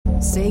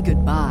Say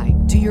goodbye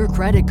to your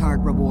credit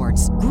card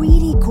rewards.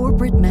 Greedy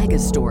corporate mega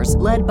stores,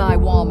 led by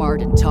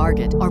Walmart and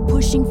Target, are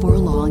pushing for a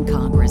law in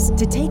Congress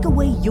to take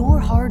away your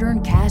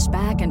hard-earned cash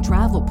back and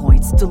travel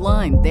points to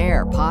line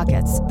their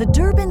pockets. The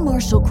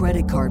Durbin-Marshall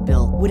credit card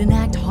bill would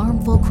enact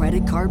harmful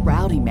credit card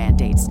routing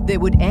mandates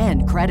that would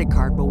end credit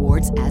card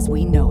rewards as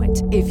we know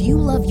it. If you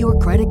love your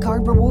credit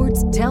card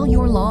rewards, tell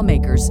your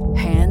lawmakers,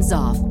 hands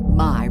off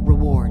my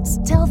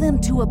rewards. Tell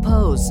them to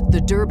oppose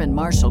the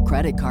Durbin-Marshall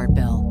credit card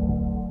bill.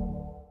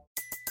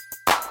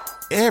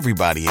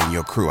 Everybody in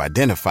your crew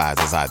identifies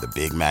as either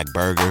Big Mac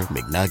Burger,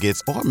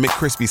 McNuggets, or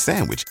McCrispy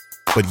Sandwich.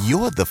 But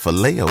you're the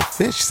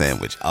Filet-O-Fish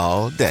Sandwich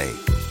all day.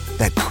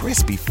 That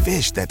crispy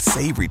fish, that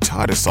savory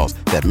tartar sauce,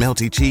 that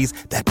melty cheese,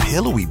 that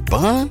pillowy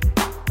bun.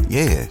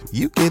 Yeah,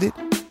 you get it.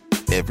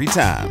 Every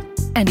time.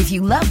 And if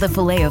you love the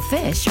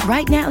Filet-O-Fish,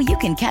 right now you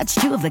can catch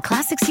two of the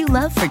classics you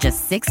love for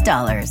just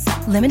 $6.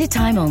 Limited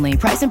time only.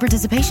 Price and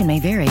participation may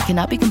vary.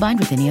 Cannot be combined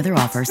with any other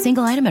offer.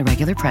 Single item at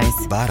regular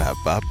price.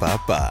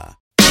 Ba-da-ba-ba-ba.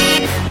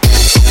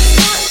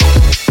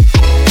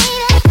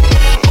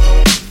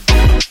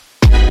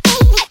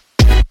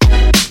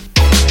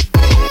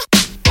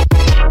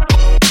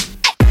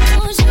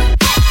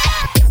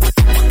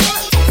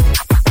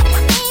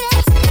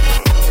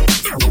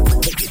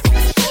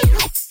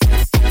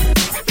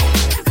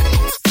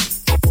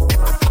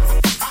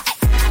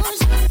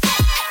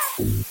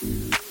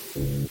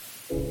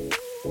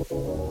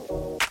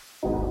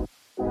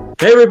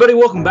 Hey everybody,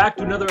 welcome back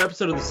to another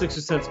episode of the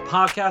Sixer Sense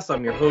podcast.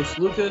 I'm your host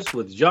Lucas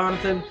with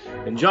Jonathan.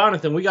 And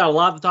Jonathan, we got a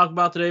lot to talk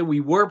about today.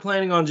 We were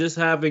planning on just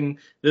having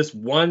this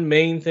one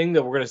main thing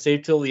that we're going to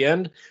save till the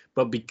end.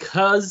 But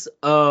because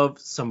of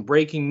some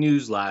breaking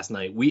news last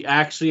night, we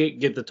actually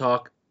get to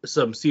talk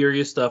some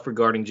serious stuff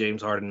regarding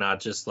James Harden, not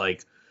just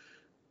like,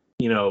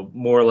 you know,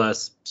 more or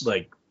less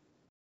like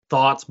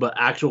thoughts, but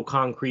actual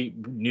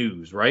concrete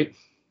news, right?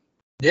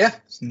 Yeah,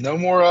 no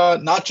more,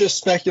 not just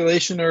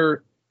speculation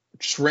or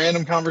just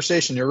random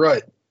conversation. You're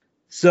right.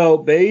 So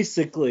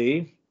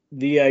basically,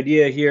 the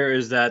idea here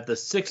is that the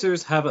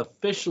Sixers have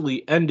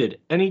officially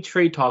ended any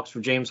trade talks for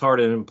James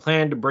Harden and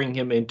plan to bring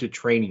him into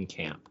training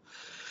camp.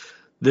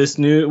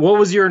 What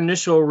was your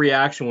initial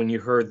reaction when you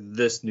heard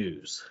this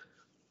news?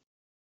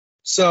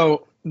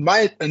 So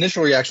my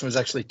initial reaction was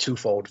actually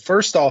twofold.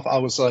 First off, I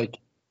was like,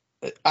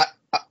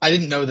 I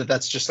didn't know that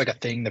that's just like a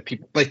thing that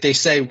people like. They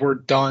say we're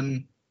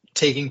done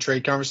taking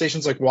trade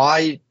conversations. Like,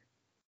 why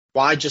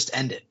just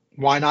end it?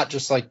 Why not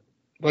just like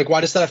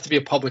why does that have to be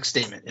a public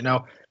statement? You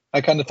know,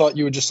 I kind of thought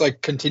you would just like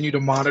continue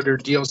to monitor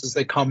deals as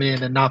they come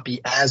in and not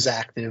be as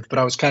active. But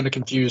I was kind of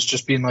confused,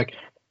 just being like,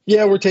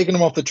 yeah, we're taking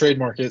them off the trade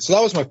market. So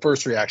that was my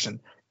first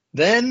reaction.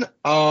 Then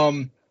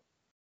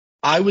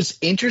I was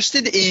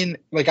interested in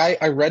like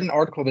I read an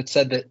article that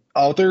said that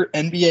other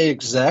NBA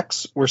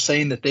execs were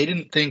saying that they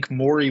didn't think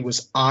Morey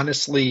was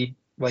honestly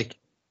like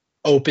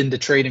open to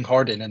trading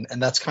Harden,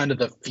 and that's kind of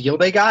the feel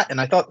they got.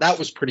 And I thought that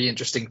was pretty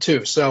interesting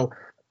too. So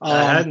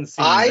I hadn't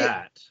seen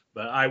that,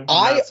 but I'm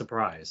not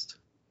surprised.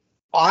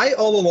 I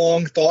all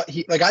along thought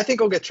I think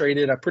he'll get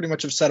traded. I pretty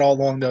much have said all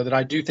along though that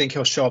I do think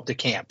he'll show up to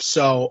camp.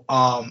 So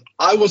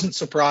I wasn't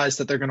surprised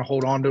that they're going to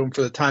hold on to him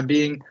for the time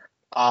being.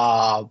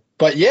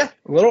 But yeah,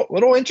 a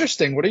little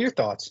interesting. What are your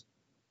thoughts?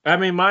 I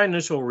mean, my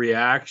initial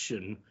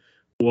reaction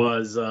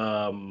was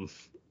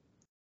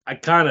I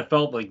kind of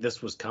felt like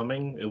this was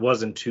coming. It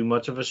wasn't too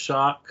much of a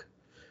shock.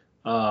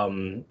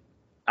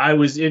 I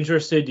was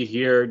interested to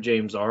hear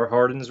James R.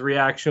 Harden's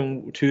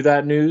reaction to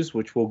that news,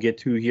 which we'll get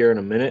to here in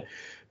a minute.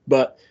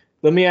 But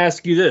let me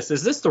ask you this.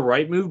 Is this the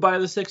right move by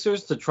the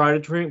Sixers to try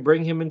to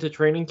bring him into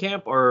training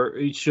camp, or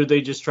should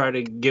they just try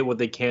to get what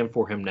they can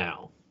for him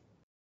now?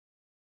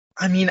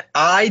 I mean,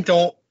 I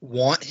don't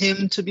want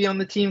him to be on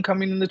the team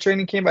coming into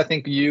training camp. I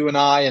think you and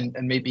I and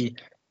maybe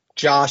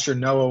Josh or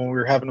Noah, when we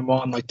were having him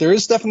on, like there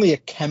is definitely a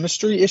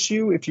chemistry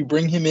issue if you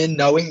bring him in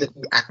knowing that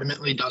he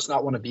adamantly does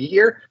not want to be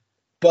here.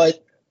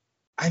 But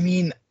I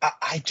mean,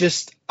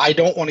 I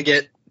don't want to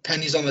get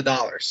pennies on the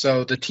dollar.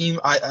 So the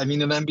team, I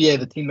mean, in the NBA,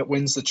 the team that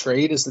wins the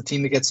trade is the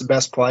team that gets the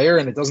best player.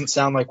 And it doesn't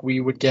sound like we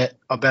would get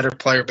a better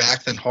player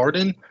back than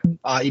Harden,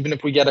 even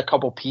if we get a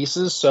couple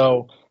pieces.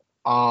 So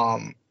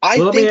I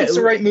think it's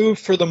the right move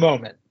for the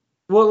moment.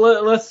 Well,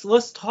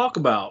 let's talk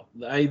about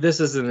this.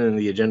 Isn't in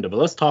the agenda, but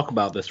let's talk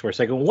about this for a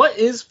second. What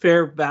is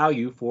fair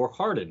value for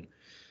Harden?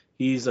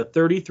 He's a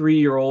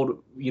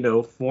 33-year-old,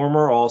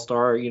 former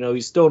All-Star.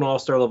 He's still an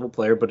All-Star level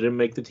player, but didn't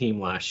make the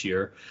team last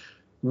year.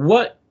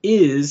 What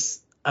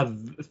is a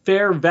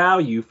fair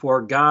value for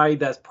a guy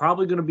that's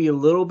probably going to be a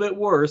little bit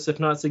worse, if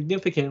not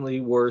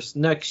significantly worse,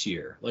 next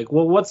year? Like,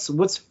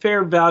 what's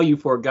fair value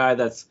for a guy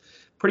that's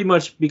pretty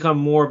much become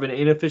more of an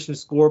inefficient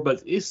scorer,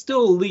 but is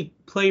still an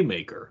elite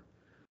playmaker?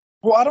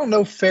 Well, I don't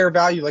know fair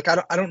value. Like,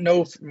 I don't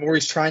know if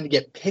Morey's trying to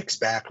get picks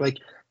back. Like,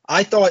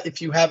 I thought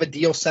if you have a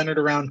deal centered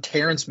around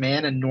Terrence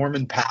Mann and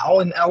Norman Powell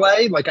in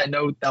LA, like I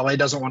know LA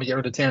doesn't want to get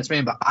rid of Terrence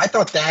Mann, but I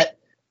thought that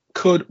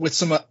could, with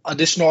some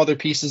additional other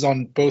pieces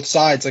on both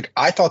sides, like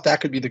I thought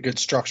that could be the good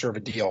structure of a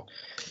deal,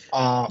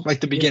 like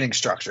the beginning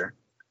structure.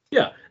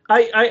 Yeah.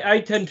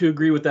 I tend to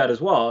agree with that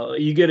as well.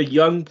 You get a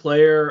young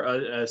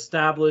player,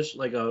 established,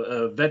 like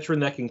a veteran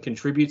that can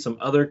contribute, some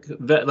other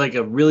like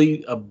a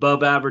really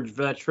above average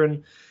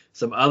veteran,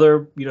 some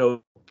other,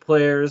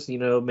 players,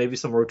 maybe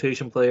some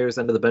rotation players,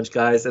 end of the bench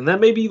guys, and then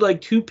maybe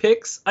like 2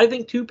 picks. I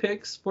think 2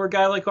 picks for a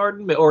guy like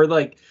Harden, or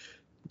like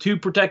 2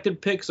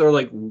 protected picks, or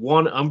like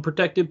 1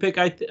 unprotected pick.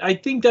 I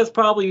think that's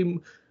probably.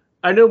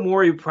 I know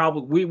Morey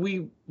probably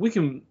we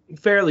can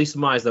fairly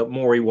surmise that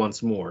Morey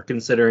wants more,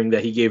 considering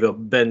that he gave up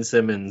Ben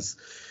Simmons,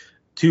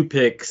 2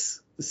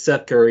 picks,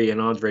 Seth Curry, and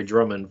Andre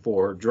Drummond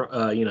for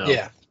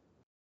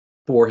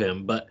for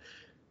him. But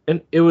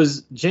and it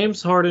was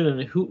James Harden,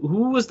 and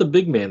who was the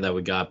big man that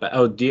we got back?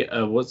 Oh,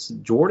 what's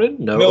Jordan?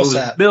 No,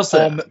 Millsap. it was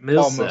Millsap.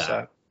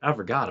 Millsap. I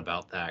forgot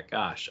about that.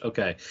 Gosh.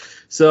 Okay,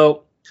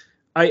 so.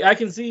 I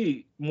can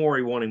see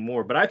Morey wanting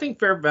more, but I think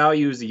fair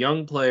value is a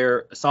young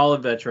player, a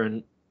solid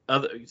veteran,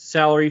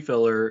 salary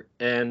filler,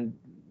 and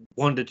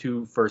 1 to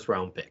 2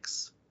 first-round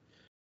picks.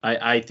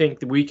 I think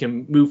that we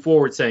can move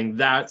forward saying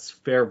that's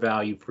fair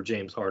value for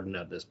James Harden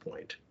at this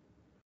point.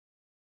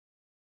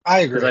 I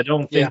agree. Because I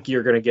don't think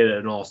you're going to get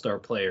an all-star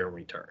player in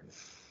return.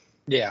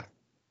 Yeah.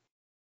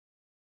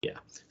 Yeah.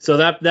 So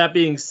that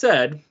being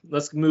said,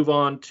 let's move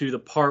on to the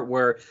part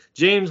where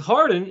James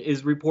Harden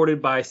is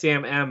reported by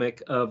Sam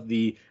Amick of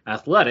The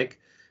Athletic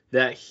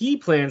that he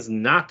plans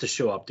not to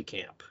show up to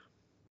camp.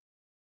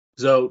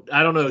 So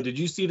I don't know. Did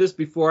you see this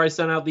before I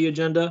sent out the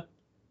agenda?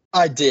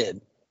 I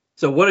did.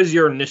 So what is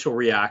your initial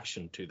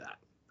reaction to that?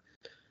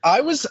 I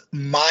was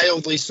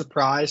mildly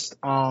surprised.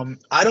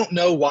 I don't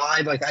know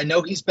why. Like, I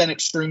know he's been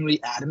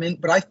extremely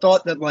adamant, but I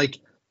thought that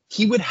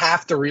he would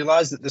have to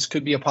realize that this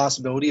could be a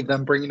possibility of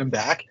them bringing him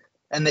back,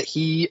 and that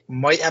he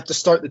might have to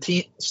start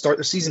the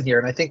season here.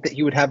 And I think that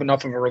he would have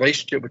enough of a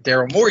relationship with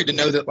Daryl Morey to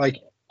know that,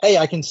 hey,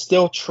 I can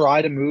still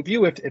try to move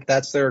you if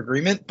that's their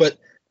agreement. But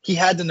he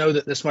had to know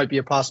that this might be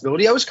a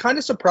possibility. I was kind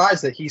of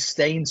surprised that he's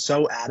staying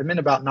so adamant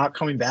about not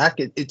coming back.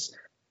 It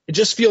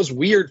just feels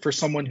weird for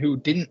someone who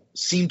didn't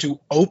seem to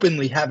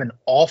openly have an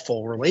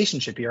awful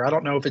relationship here. I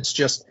don't know if it's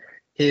just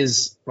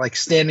his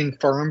standing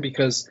firm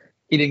because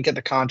he didn't get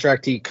the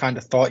contract he kind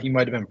of thought he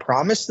might have been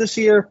promised this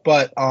year,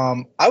 but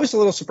I was a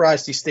little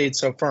surprised he stayed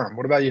so firm.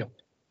 What about you?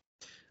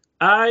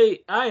 I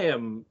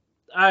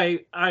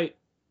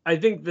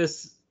think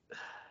this,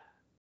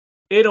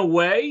 in a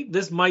way,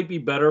 this might be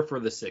better for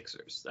the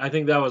Sixers. I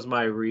think that was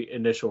my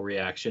initial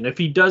reaction. If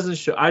he doesn't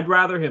show, I'd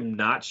rather him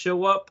not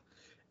show up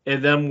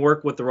and then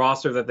work with the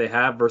roster that they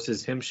have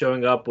versus him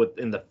showing up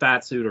in the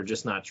fat suit or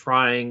just not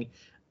trying.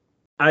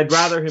 I'd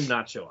rather him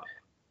not show up.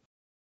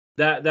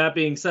 That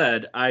being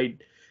said, I'm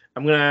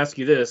going to ask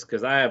you this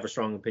because I have a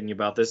strong opinion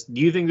about this. Do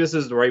you think this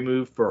is the right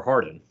move for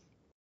Harden?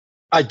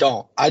 I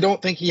don't. I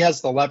don't think he has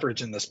the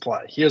leverage in this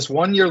play. He has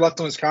 1 year left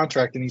on his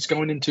contract, and he's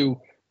going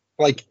into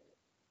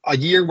a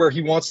year where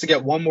he wants to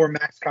get one more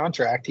max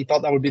contract. He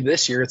thought that would be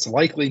this year. It's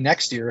likely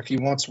next year if he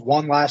wants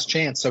one last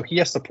chance. So he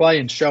has to play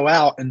and show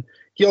out, and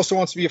he also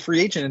wants to be a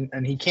free agent,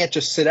 and he can't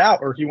just sit out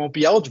or he won't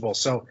be eligible.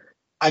 So,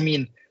 I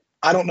mean,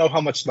 I don't know how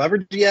much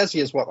leverage he has. He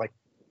has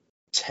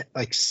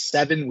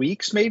 7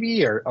 weeks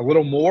maybe, or a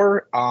little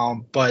more.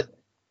 But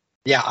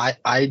yeah,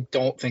 I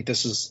don't think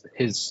this is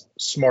his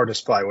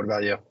smartest play. What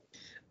about you?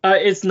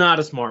 It's not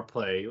a smart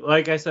play.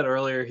 Like I said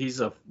earlier, he's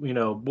a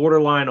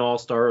borderline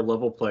all-star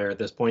level player at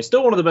this point.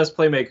 Still one of the best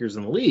playmakers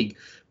in the league,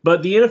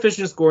 but the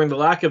inefficient scoring, the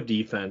lack of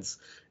defense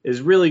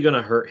is really going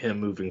to hurt him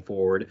moving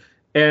forward.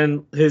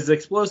 And his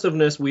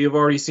explosiveness, we have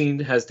already seen,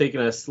 has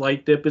taken a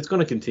slight dip. It's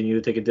going to continue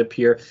to take a dip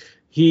here.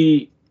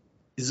 He's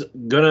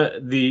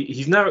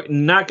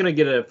not gonna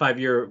get a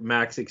 5-year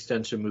max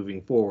extension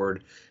moving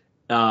forward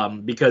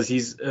because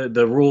he's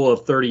the rule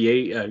of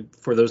 38.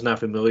 For those not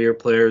familiar,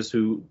 players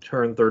who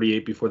turn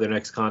 38 before their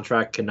next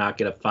contract cannot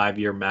get a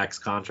 5-year max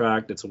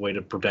contract. It's a way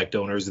to protect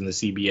owners in the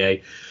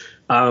CBA.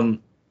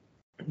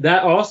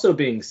 That also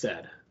being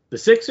said, the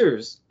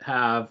Sixers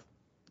have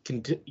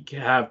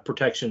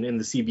protection in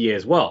the CBA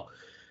as well.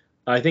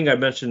 I think I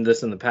mentioned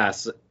this in the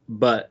past,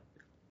 but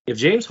if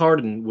James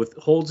Harden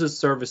withholds his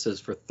services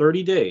for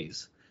 30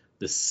 days,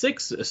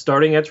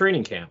 starting at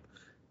training camp,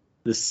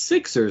 the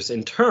Sixers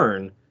in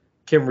turn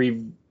can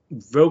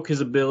revoke his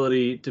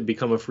ability to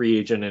become a free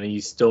agent, and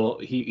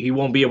he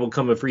won't be able to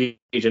become a free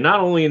agent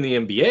not only in the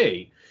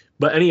NBA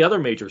but any other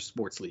major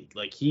sports league.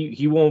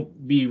 He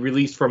won't be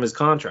released from his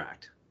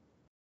contract.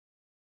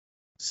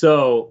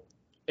 So,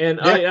 and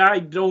yeah. I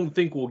don't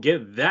think we'll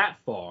get that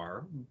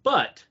far,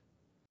 but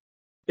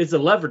it's a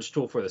leverage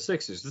tool for the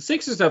Sixers. The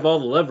Sixers have all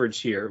the leverage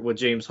here with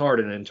James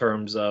Harden in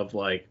terms of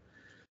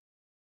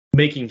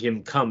making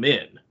him come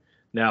in.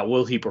 Now,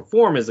 will he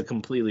perform is a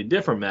completely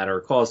different matter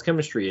or cause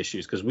chemistry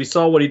issues, because we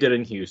saw what he did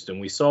in Houston.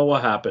 We saw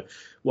what happened.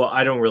 Well,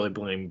 I don't really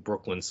blame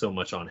Brooklyn so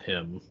much on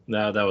him.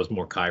 That was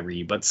more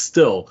Kyrie, but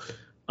still,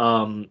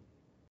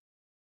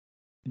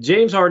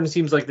 James Harden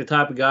seems like the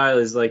type of guy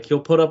is he'll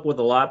put up with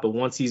a lot, but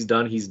once he's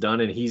done,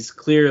 and he's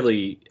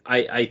clearly,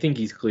 I think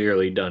he's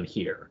clearly done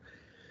here.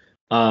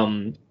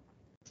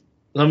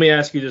 Let me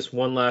ask you just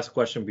one last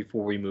question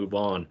before we move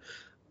on.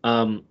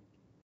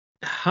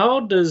 How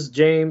does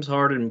James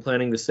Harden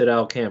planning to sit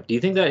out camp? Do you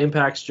think that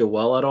impacts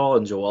Joel at all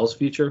and Joel's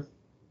future?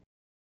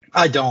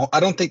 I don't. I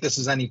don't think this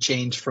is any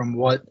change from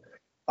what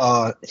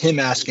him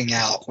asking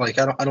out. Like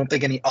I don't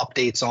think any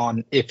updates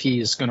on if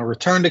he's going to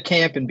return to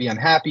camp and be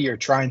unhappy or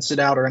try and sit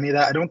out or any of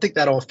that. I don't think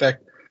that'll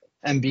affect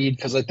Embiid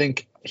because I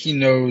think he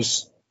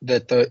knows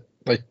that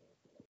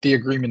the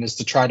agreement is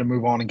to try to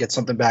move on and get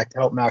something back to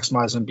help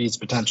maximize Embiid's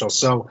potential.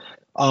 So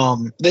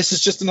this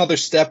is just another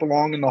step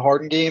along in the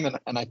Harden game,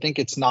 and I think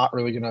it's not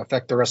really going to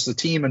affect the rest of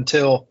the team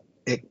until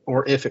it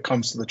or if it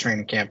comes to the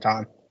training camp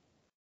time.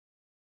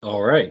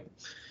 All right.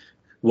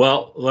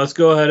 Well, let's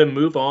go ahead and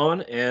move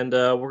on, and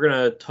we're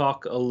going to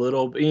talk a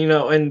little,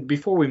 and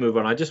before we move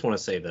on, I just want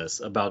to say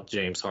this about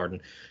James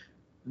Harden.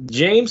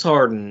 James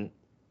Harden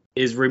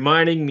is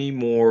reminding me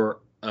more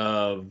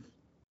of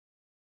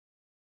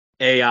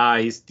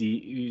AI's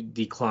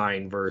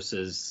decline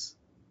versus,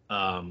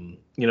 some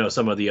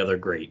of the other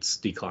greats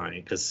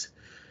declining, because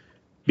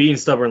being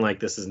stubborn like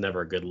this is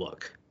never a good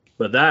look.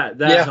 But that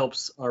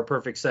helps our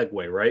perfect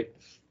segue, right?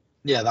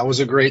 Yeah, that was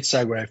a great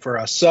segue for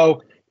us.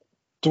 So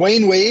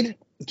Dwayne Wade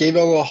gave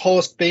a little Hall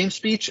of Fame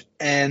speech,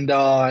 and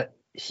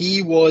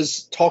he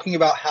was talking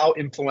about how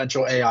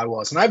influential AI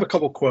was. And I have a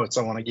couple quotes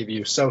I want to give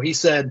you. So he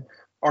said,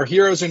 "Our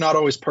heroes are not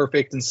always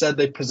perfect. Instead,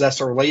 they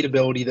possess a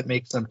relatability that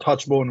makes them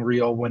touchable and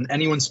real. When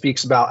anyone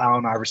speaks about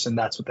Allen Iverson,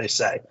 that's what they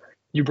say.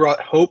 You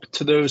brought hope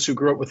to those who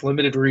grew up with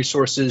limited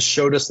resources,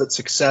 showed us that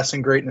success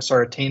and greatness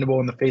are attainable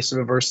in the face of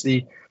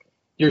adversity.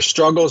 Your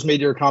struggles made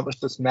your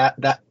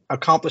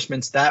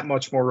accomplishments that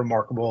much more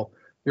remarkable.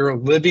 You're a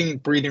living,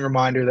 breathing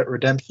reminder that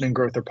redemption and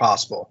growth are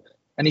possible."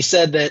 And he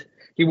said that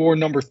he wore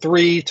number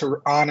 3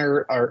 to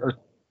honor or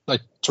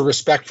like to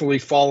respectfully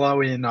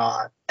follow in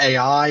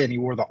AI, and he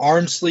wore the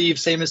arm sleeve,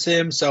 same as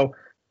him. So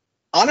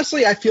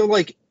honestly, I feel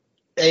like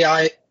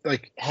AI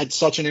had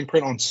such an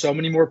imprint on so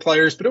many more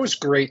players, but it was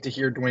great to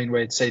hear Dwayne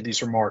Wade say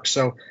these remarks.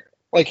 So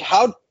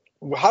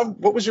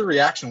what was your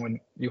reaction when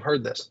you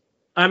heard this?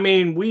 I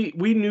mean, we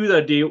knew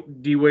that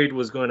D Wade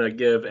was going to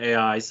give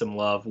AI some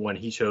love when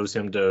he chose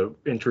him to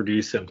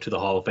introduce him to the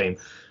Hall of Fame.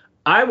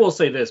 I will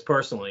say this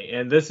personally,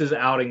 and this is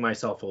outing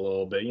myself a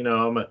little bit.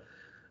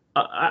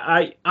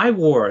 I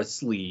wore a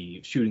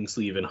shooting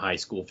sleeve in high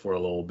school for a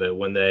little bit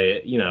when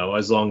they,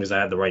 as long as I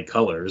had the right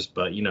colors.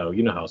 But you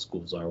know how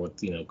schools are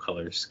with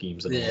color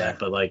schemes and all that.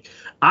 But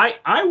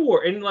I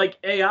wore, and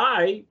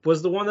AI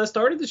was the one that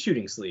started the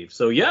shooting sleeve.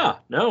 So yeah,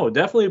 no,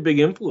 definitely a big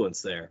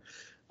influence there.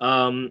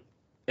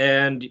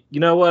 And you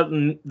know what?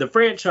 The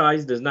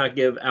franchise does not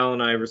give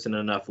Allen Iverson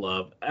enough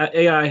love.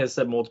 AI has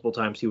said multiple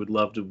times he would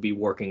love to be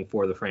working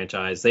for the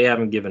franchise. They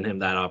haven't given him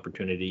that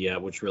opportunity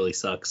yet, which really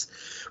sucks.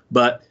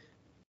 But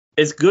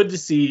it's good to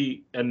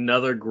see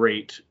another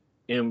great,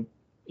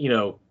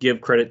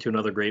 give credit to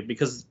another great,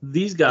 because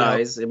these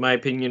guys, in my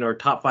opinion, are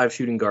top 5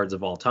 shooting guards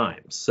of all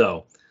time.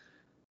 So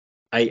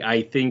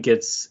I think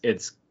it's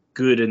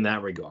good in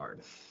that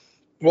regard.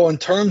 Well, in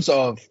terms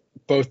of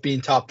both being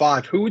top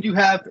 5, who would you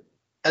have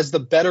as the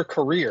better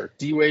career,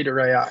 D Wade or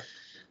AI?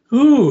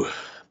 Ooh,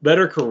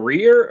 better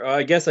career?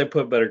 I guess I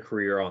put better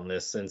career on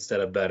this instead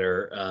of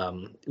better.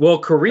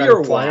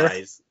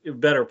 Career-wise,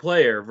 better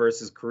player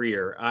versus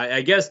career.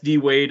 I guess D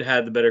Wade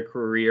had the better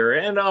career,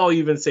 and I'll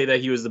even say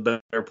that he was the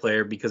better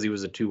player because he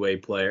was a two-way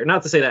player.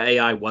 Not to say that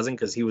AI wasn't,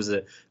 because he was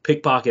a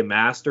pickpocket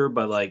master,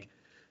 but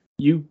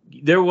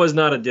there was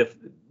not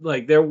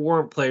there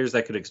weren't players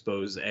that could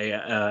expose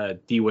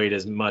D Wade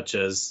as much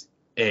as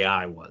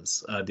AI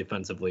was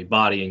defensively,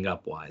 bodying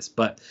up wise.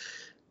 But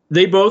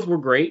they both were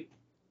great.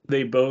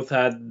 They both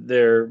had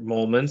their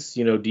moments.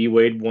 D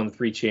Wade won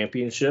 3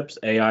 championships.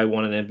 AI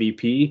won an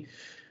MVP.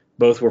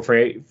 Both were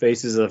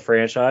faces of the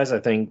franchise. I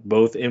think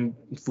both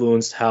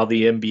influenced how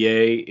the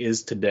NBA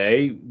is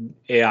today.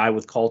 AI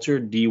with culture,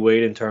 D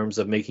Wade in terms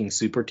of making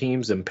super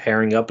teams and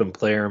pairing up and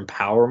player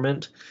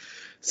empowerment.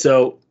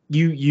 So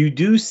you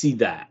do see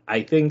that.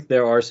 I think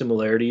there are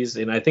similarities,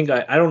 and I think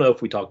I don't know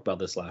if we talked about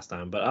this last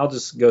time, but I'll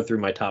just go through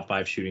my top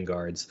 5 shooting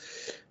guards.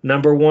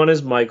 Number 1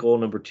 is Michael,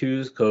 number 2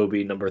 is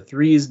Kobe, number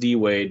 3 is D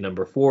Wade,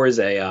 number 4 is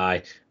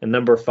AI, and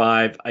number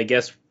 5, I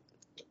guess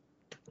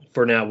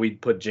for now we'd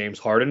put James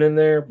Harden in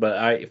there,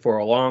 but for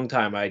a long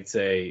time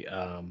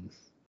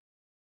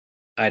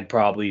I'd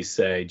probably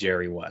say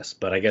Jerry West,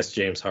 but I guess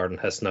James Harden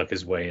has snuck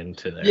his way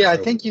into there. Yeah, I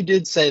think you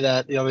did say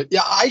that.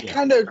 I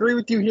kind of agree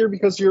with you here,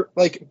 because you're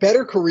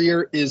better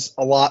career is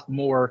a lot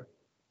more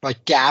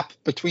gap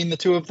between the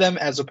two of them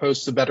as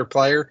opposed to better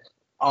player.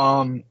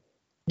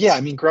 Yeah,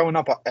 I mean, growing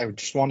up, I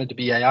just wanted to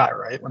be AI,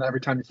 right?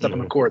 Every time you step on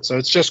the court, so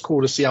it's just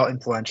cool to see how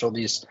influential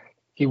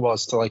he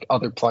was to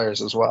other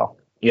players as well.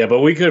 Yeah,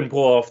 but we couldn't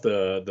pull off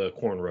the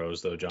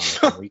cornrows though,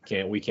 Jonathan. We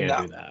can't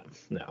do that.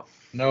 No.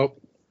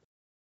 Nope.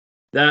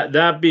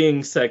 That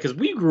being said, because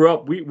we grew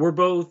up, we were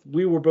both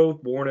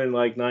born in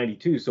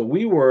 92, so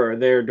we were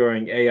there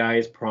during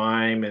AI's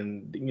prime,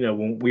 and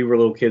when we were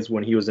little kids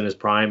when he was in his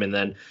prime, and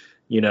then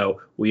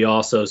we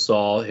also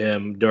saw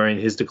him during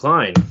his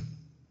decline.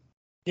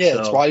 Yeah,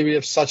 that's why we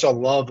have such a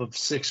love of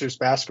Sixers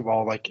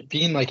basketball,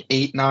 being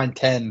 8, 9,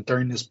 10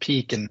 during his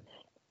peak, and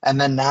and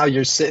then now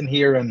you're sitting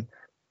here and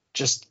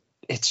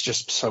it's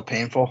just so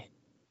painful.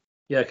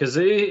 Yeah, because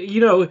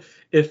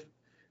if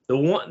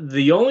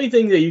the only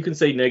thing that you can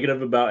say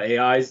negative about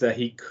AI is that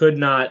he could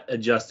not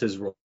adjust his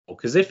role.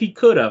 Because if he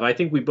could have, I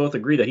think we both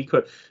agree that he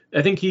could.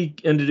 I think he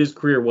ended his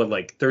career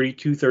like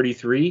 32,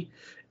 33,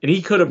 and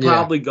he could have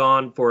probably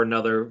gone for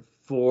another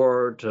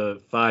 4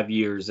 to 5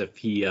 years if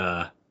he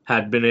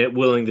had been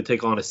willing to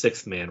take on a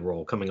sixth man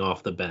role coming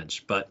off the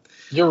bench. But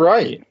you're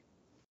right.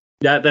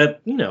 That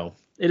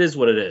it is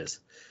what it is.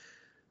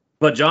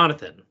 But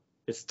Jonathan,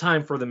 it's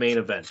time for the main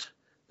event.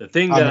 The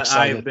thing that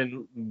I've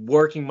been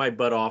working my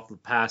butt off the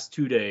past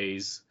 2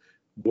 days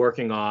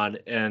working on.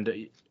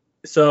 And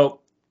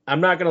so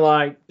I'm not going to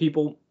lie,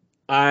 people,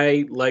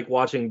 I like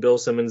watching Bill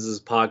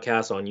Simmons'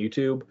 podcast on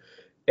YouTube.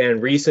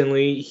 And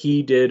recently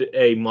he did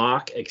a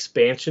mock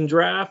expansion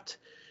draft.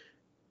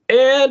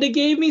 And it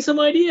gave me some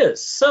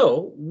ideas.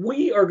 So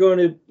we are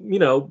going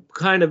to,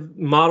 kind of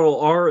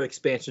model our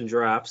expansion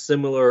draft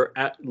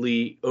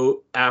similarly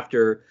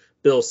after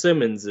Bill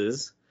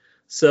Simmons's.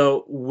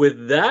 So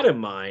with that in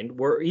mind,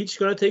 we're each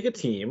going to take a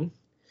team.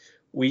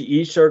 We're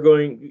each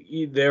going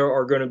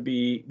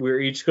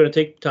to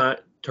take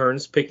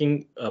turns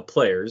picking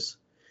players.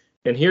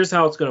 And here's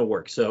how it's going to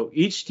work. So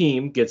each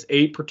team gets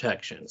 8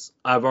 protections.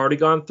 I've already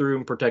gone through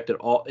and protected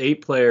all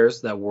 8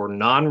 players that were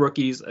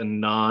non-rookies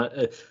and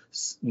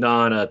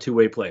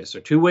non-two-way players. So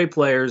two-way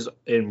players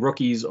and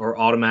rookies are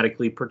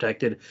automatically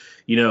protected,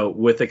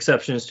 with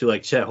exceptions to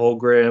like Chet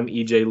Holmgren,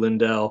 EJ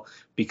Liddell,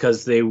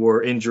 because they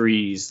were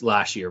injuries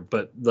last year.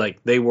 But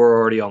like they were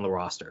already on the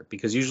roster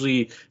because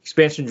usually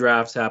expansion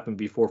drafts happen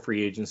before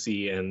free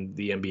agency and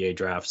the NBA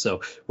draft.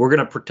 So we're going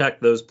to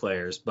protect those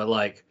players. But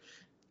like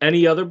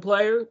any other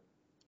player,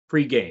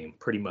 pre-game,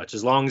 pretty much,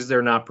 as long as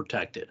they're not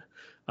protected.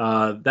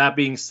 That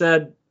being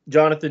said,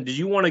 Jonathan, did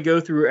you want to go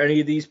through any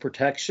of these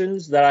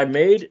protections that I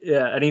made?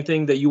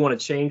 Anything that you want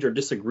to change or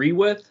disagree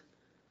with?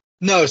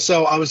 No,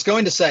 so I was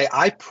going to say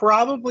I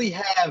probably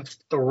have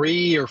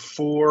 3 or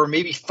 4,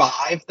 maybe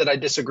 5 that I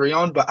disagree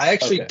on, but I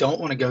actually don't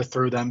want to go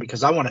through them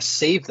because I want to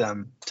save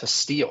them to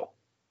steal.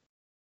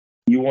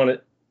 You want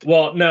it?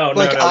 Well, no,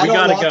 we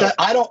gotta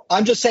go.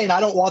 I'm just saying I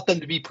don't want them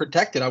to be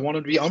protected. I want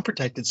them to be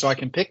unprotected so I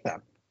can pick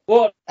them.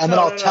 Well, and then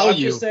I'll tell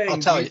you. I'll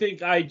tell you.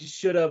 Think I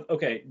should have?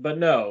 Okay, but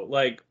no.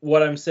 Like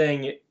what I'm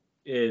saying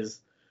is,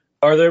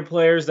 are there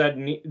players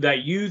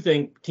that you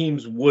think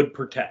teams would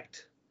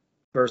protect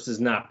versus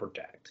not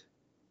protect?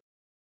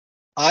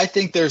 I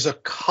think there's a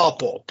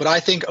couple, but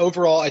I think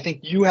overall, I think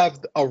you have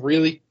a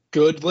really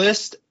good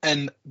list,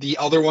 and the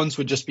other ones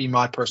would just be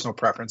my personal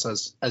preference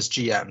as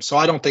GM. So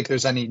I don't think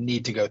there's any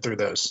need to go through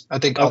those. I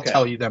think I'll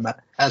tell you them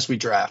as we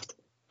draft.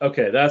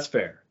 Okay, that's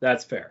fair.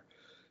 That's fair.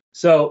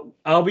 So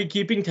I'll be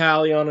keeping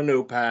tally on a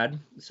notepad.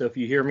 So if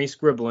you hear me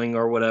scribbling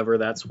or whatever,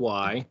 that's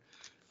why.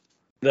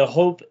 The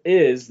hope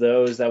is,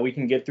 though, is that we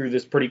can get through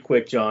this pretty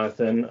quick,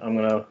 Jonathan. I'm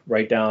going to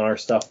write down our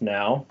stuff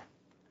now.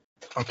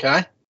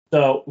 Okay.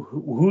 So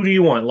who do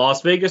you want,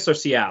 Las Vegas or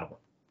Seattle?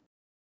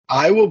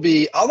 I'll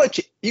let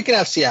you can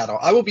have Seattle.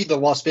 I will be the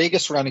Las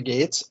Vegas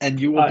Renegades, and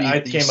you will be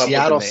the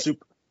Seattle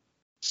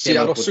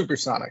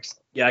Supersonics.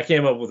 Yeah, I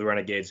came up with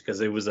Renegades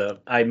because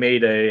I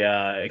made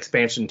a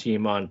expansion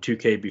team on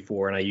 2K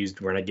before, and I used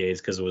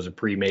Renegades because it was a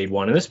pre-made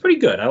one, and it's pretty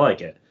good. I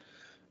like it.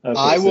 Okay,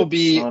 I will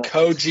be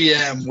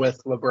co-GM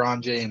with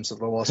LeBron James of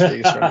the Las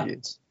Vegas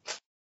Renegades.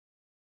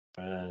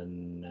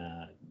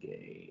 Renegades.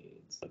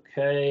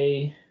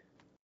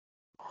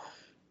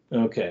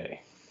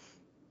 Okay.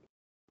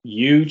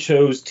 You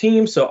chose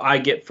team, so I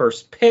get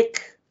first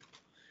pick.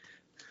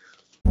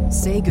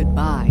 Say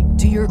goodbye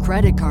to your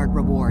credit card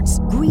rewards.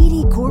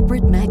 Greedy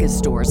corporate mega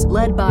stores,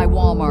 led by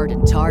Walmart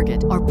and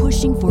Target, are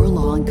pushing for a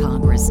law in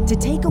Congress to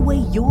take away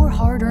your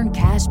hard-earned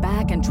cash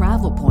back and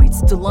travel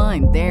points to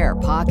line their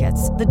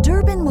pockets. The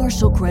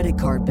Durbin-Marshall credit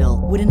card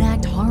bill would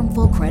enact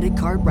harmful credit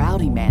card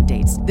routing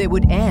mandates that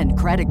would end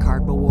credit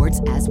card rewards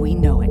as we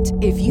know it.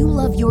 If you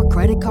love your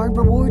credit card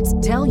rewards,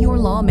 tell your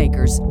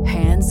lawmakers,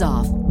 hands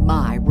off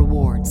my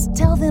rewards.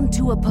 Tell them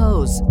to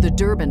oppose the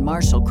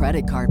Durbin-Marshall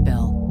credit card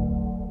bill.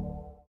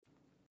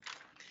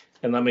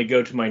 And let me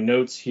go to my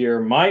notes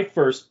here. My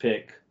first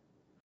pick.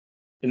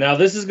 Now,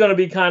 this is going to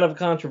be kind of a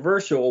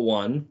controversial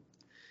one,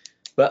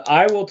 but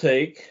I will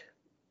take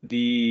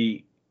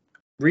the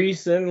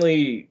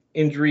recently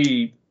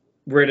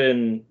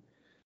injury-ridden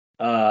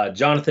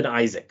Jonathan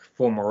Isaac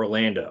from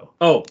Orlando.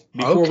 Oh,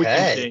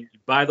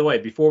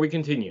 before we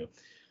continue,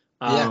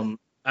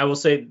 I will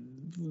say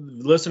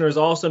listeners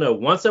also know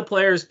once a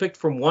player is picked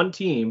from one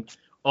team,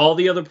 all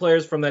the other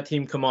players from that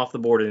team come off the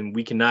board, and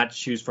we cannot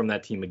choose from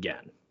that team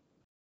again.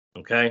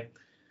 Okay,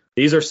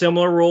 these are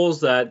similar rules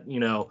that,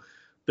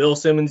 Bill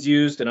Simmons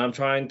used, and I'm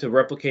trying to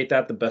replicate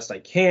that the best I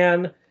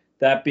can.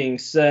 That being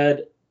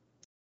said,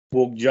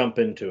 we'll jump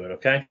into it,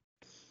 okay?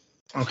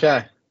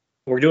 Okay.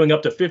 We're doing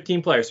up to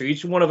 15 players, so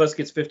each one of us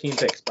gets 15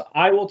 picks. But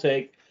I will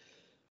take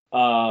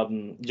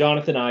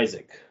Jonathan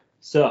Isaac.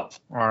 So,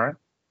 all right.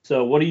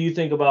 So what do you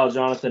think about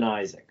Jonathan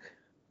Isaac?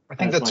 I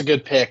think that's a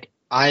good pick.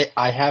 I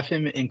have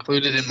him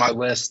included in my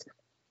list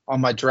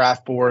on my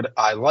draft board.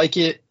 I like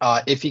it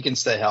if he can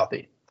stay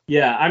healthy.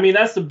 Yeah, I mean,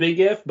 that's the big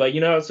if, but,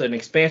 it's an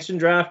expansion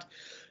draft.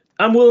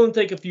 I'm willing to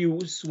take a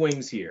few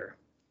swings here.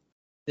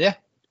 Yeah.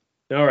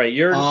 All right,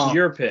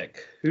 your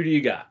pick. Who do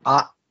you got?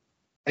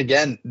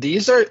 Again,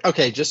 these are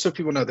okay. Just so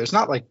people know, there's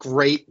not like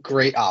great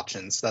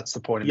options. That's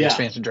the point of the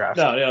expansion draft.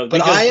 No,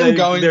 but I am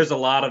going. There's a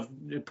lot of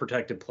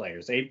protected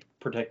players. 8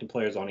 protected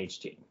players on each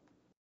team.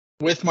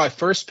 With my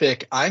first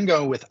pick, I'm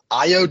going with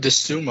Ayo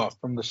Dosunmu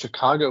from the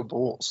Chicago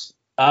Bulls.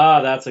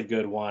 That's a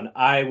good one.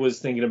 I was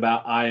thinking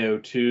about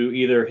Ayo too,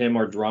 either him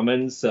or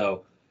Drummond.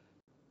 So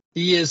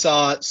he is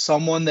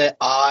someone that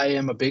I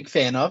am a big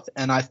fan of,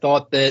 and I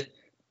thought that.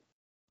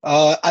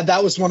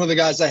 That was one of the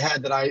guys I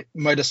had that I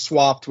might have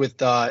swapped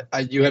with.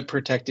 You had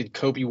protected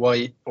Kobe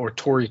White or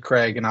Torrey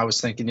Craig, and I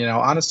was thinking,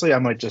 honestly, I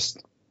might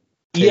just.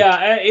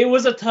 Yeah, it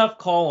was a tough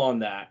call on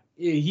that.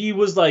 He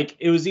was like,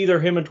 it was either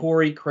him and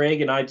Torrey Craig,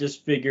 and I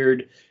just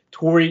figured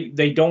Torrey,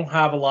 they don't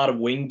have a lot of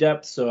wing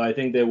depth, so I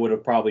think they would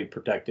have probably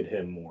protected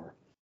him more.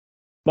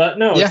 But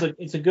no,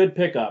 it's a good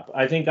pickup.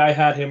 I think I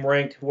had him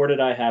ranked. Where did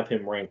I have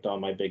him ranked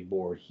on my big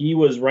board? He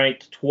was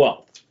ranked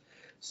 12th.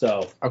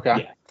 So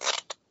okay. Yeah.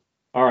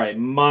 All right,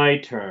 my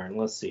turn.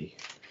 Let's see.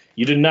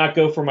 You did not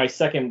go for my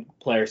second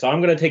player, so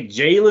I'm going to take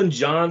Jalen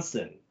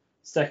Johnson,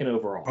 second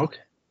overall. Okay.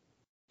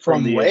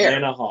 From the where?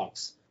 Atlanta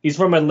Hawks. He's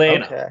from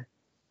Atlanta. Okay.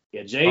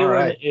 Yeah,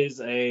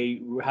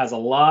 Jalen has a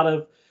lot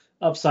of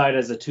upside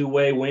as a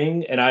two-way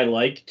wing, and I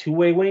like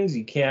two-way wings.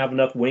 You can't have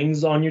enough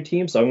wings on your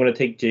team, so I'm going to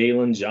take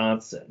Jalen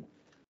Johnson.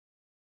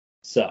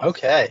 So.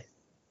 Okay.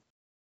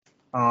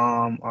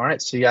 All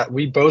right. So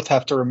we both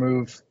have to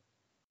remove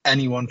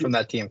anyone from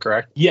that team,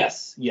 correct?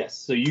 Yes.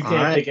 So you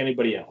can't pick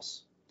anybody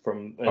else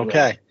from Atlanta.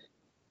 Okay.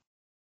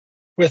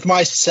 With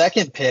my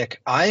second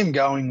pick, I am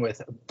going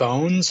with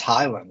Bones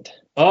Highland.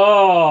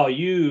 Oh,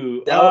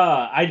 you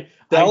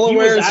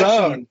Delaware's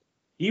own.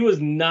 He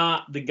was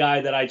not the guy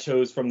that I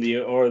chose from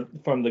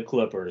the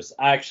Clippers.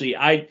 Actually,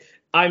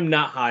 I'm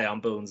not high on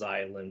Bones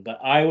Highland, but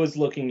I was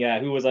looking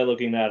at who was I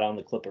looking at on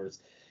the Clippers?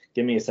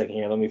 Give me a second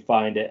here. Let me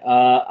find it.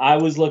 I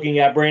was looking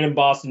at Brandon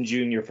Boston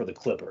Jr. for the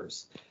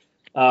Clippers.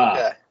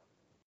 Okay.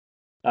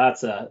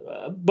 That's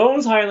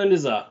Bones Highland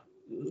is a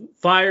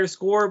fire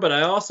scorer, but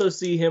I also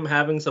see him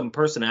having some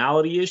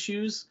personality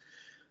issues.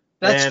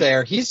 That's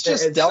fair. He's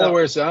just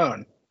Delaware's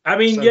own. I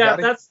mean,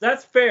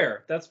 that's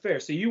fair. That's fair.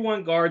 So you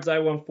want guards, I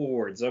want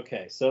forwards.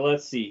 Okay, so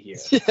let's see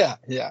here.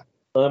 Yeah.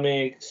 Let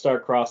me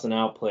start crossing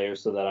out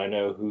players so that I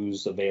know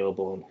who's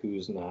available and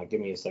who's not.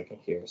 Give me a second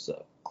here.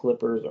 So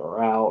Clippers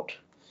are out.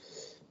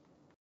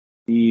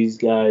 These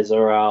guys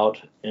are out,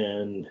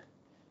 and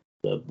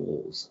the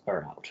Bulls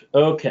are out.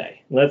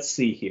 Okay, let's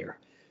see here.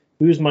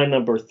 Who's my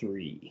number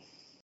 3?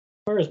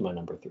 Where is my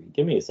number 3?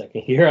 Give me a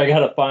second here. I got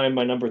to find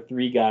my number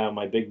 3 guy on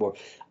my big board.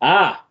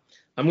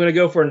 I'm going to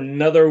go for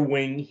another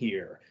wing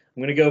here.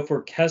 I'm going to go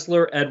for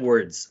Kessler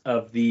Edwards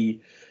of the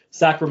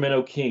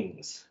Sacramento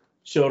Kings.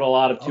 Showed a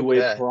lot of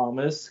two-way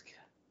promise.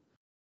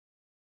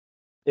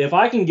 If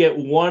I can get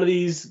one of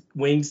these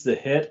wings to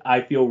hit,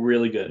 I feel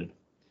really good.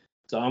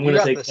 So I'm going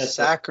to take the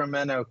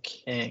Sacramento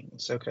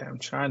Kings. Okay, I'm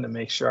trying to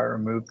make sure I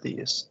remove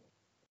these.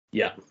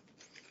 Yeah.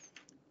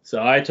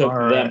 So I took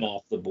them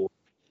off the board.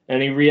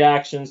 Any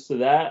reactions to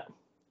that?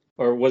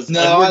 Or was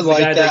Edwards the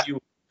guy that you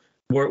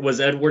was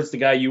Edwards the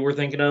guy you were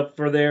thinking of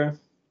for there?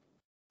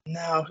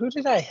 No, who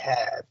did I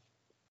have?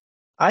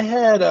 I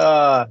had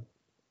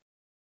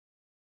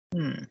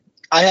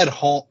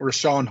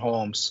Rashawn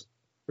Holmes.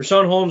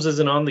 Rashawn Holmes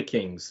isn't on the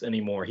Kings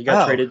anymore. He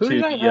got traded to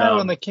the I have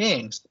on the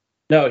Kings?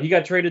 No, he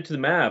got traded to the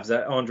Mavs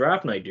on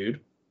draft night,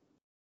 dude.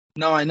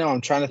 No, I know.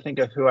 I'm trying to think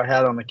of who I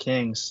had on the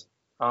Kings.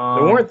 There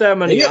weren't that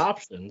many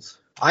options.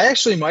 I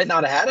actually might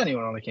not have had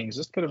anyone on the Kings.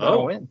 This could have been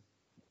a win.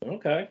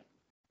 Okay.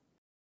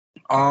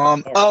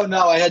 Oh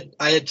no,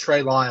 I had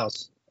Trey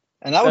Lyles,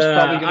 and that was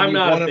probably going to be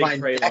one of my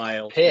Trey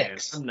Lyles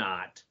picks. I'm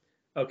not.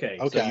 Okay.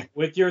 So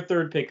with your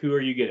third pick, who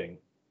are you getting?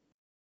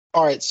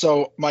 All right,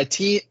 so my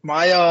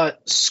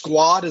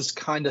squad is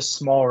kind of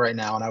small right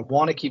now, and I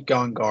want to keep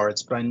going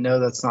guards, but I know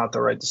that's not the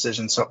right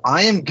decision. So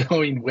I am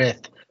going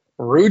with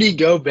Rudy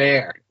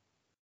Gobert.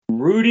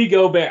 Rudy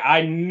Gobert.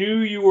 I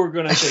knew you were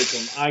going to take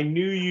him. I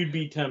knew you'd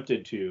be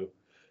tempted to.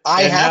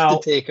 I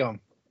have to take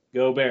him.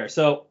 Gobert.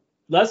 So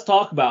let's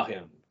talk about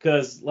him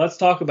because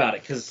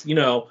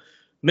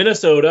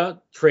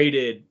Minnesota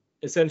traded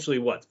essentially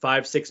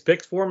 5-6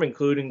 picks for him,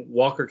 including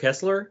Walker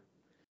Kessler.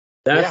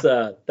 That's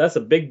a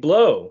big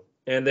blow,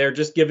 and they're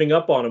just giving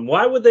up on him.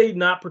 Why would they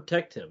not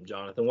protect him,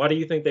 Jonathan? Why do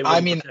you think they would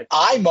protect him?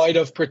 I might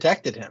have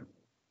protected him.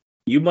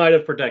 You might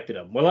have protected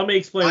him. Well, let me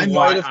explain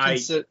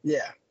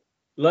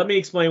Let me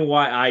explain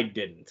why I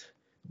didn't.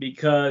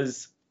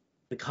 Because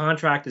the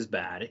contract is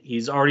bad.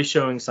 He's already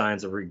showing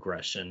signs of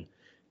regression.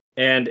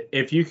 And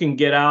if you can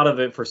get out of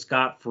it for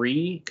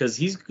scot-free, because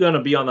he's going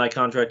to be on that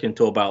contract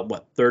until about,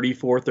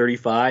 34,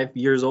 35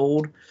 years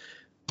old?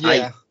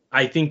 Yeah.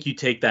 I think you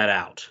take that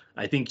out.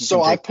 I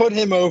put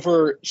him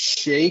over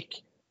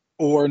Shake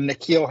or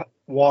Nickeil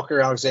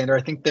Walker-Alexander.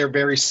 I think they're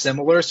very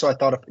similar, so I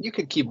thought if you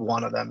could keep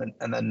one of them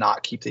and then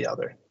not keep the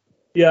other.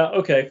 Yeah,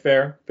 okay,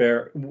 fair.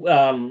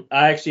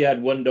 I actually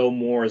had Wendell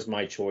Moore as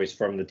my choice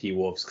from the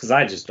T-Wolves because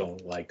I just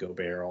don't like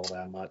Gobert all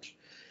that much.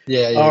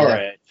 Yeah, All yeah.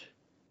 right.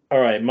 All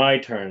right, my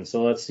turn.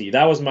 So let's see.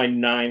 That was my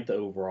 9th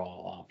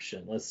overall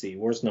option. Let's see.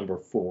 Where's number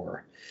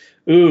 4?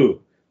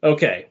 Ooh,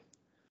 okay.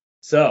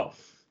 So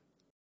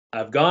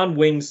I've gone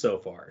wings so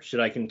far. Should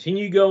I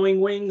continue going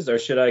wings or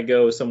should I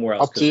go somewhere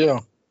else? Up to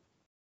Because you.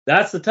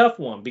 that's the tough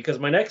one because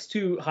my next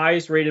 2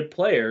 highest rated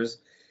players,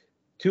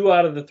 2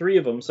 out of the 3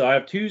 of them. So I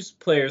have 2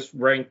 players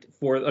ranked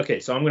for. Okay,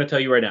 so I'm going to tell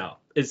you right now.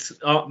 It's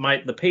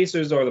the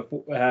Pacers are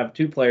have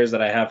 2 players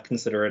that I have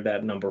considered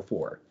at number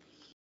 4.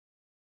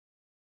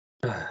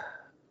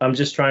 I'm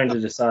just trying to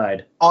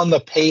decide. On the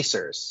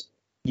Pacers,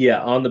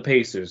 Yeah, on the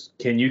Pacers.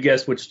 Can you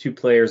guess which 2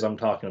 players I'm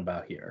talking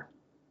about here?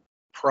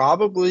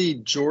 probably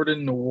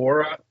Jordan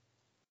Nwora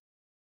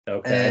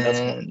Okay, that's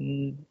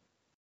and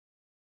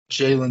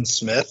Jalen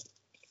Smith.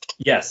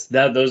 yes.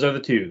 Those are the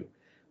 2.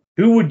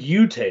 Who would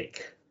you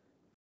take?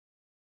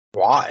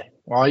 Why?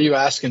 Why are you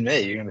asking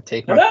me? You're gonna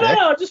take No, my no, no, pick?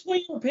 no. Just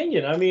want your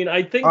opinion. I mean,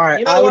 I All think right,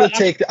 you know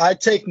what. I'd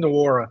take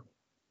Nwora.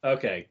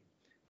 Okay,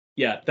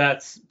 yeah,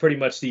 that's pretty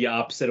much the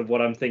opposite of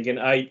what I'm thinking.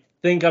 I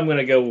think I'm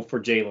gonna go for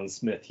Jalen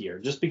Smith here,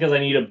 just because I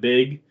need a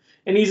big,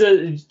 and he's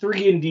a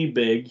 3-and-D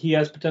big. He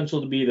has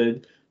potential to be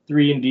the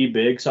 3-and-D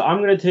big. So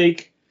I'm gonna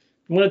take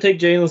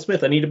Jalen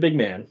Smith. I need a big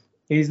man.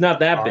 He's not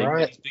that All big, but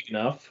right. he's big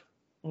enough.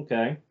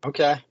 Okay,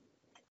 Okay.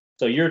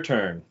 so your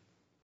turn.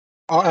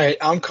 All right.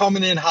 I'm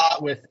coming in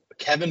hot with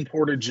Kevin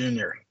Porter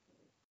Jr.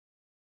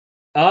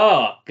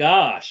 Oh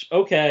gosh.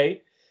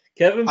 Okay,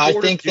 Kevin I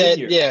Porter think that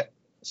Jr.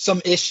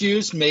 some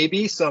issues,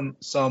 maybe some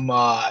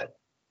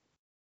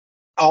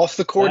off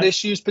the court That's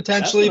issues that's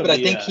potentially, gonna but I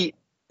be think a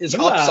his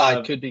you upside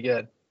have could be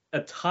good.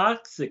 a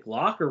toxic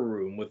locker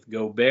room with Uh,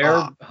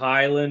 Gobert,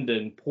 Highland,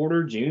 and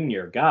Porter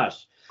Jr.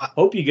 Gosh, I,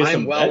 hope you get I'm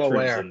some well veterans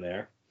aware. in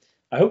there.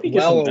 I hope you get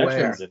Well some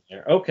veterans aware. in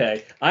there.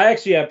 Okay, I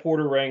actually have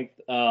Porter ranked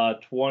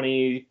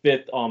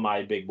 25th on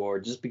my big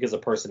board just because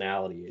of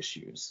personality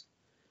issues.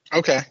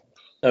 Okay.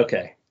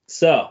 Okay,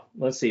 so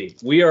let's see.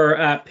 We are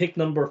at pick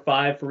number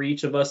 5 for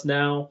each of us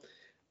now,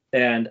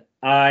 and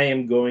I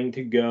am going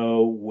to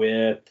go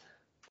with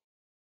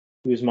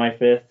who's my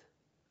 5th.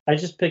 I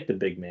just picked a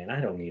big man. I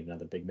don't need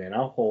another big man.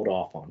 I'll hold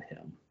off on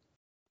him.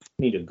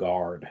 Need a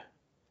guard.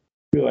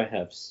 Who do I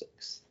have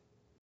 6th?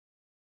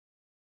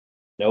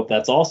 Nope,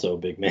 that's also a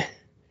big man.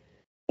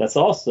 That's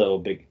also a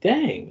big.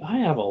 Dang, I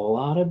have a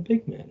lot of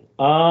big men.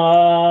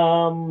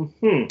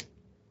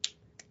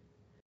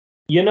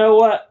 You know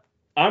what?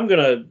 I'm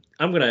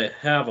gonna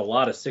have a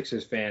lot of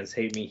Sixers fans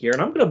hate me here,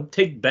 and I'm gonna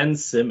take Ben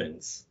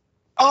Simmons.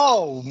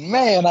 Oh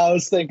man, I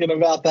was thinking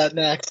about that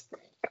next.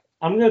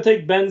 I'm gonna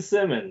take Ben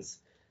Simmons.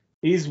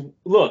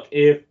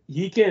 If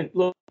he can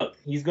look,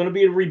 he's gonna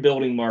be a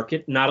rebuilding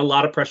market. Not a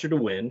lot of pressure to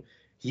win.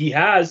 He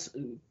has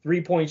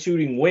 3-point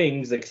shooting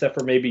wings, except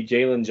for maybe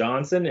Jalen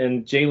Johnson,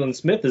 and Jalen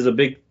Smith is a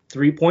big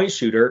 3-point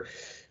shooter.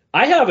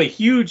 I have a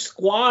huge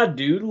squad,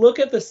 dude. Look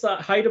at the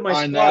height of my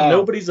I squad. know.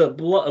 Nobody's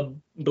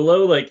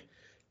below like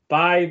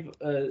 5,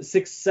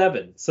 6,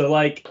 7. So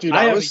like, Dude,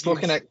 I I have a was huge.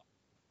 looking at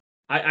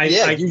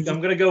yeah,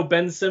 I'm gonna go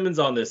Ben Simmons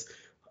on this.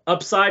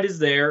 Upside is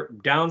there.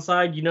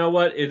 Downside, you know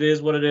what? It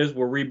is what it is.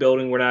 We're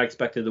rebuilding. We're not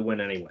expected to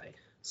win anyway.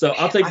 So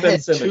I'll take I Ben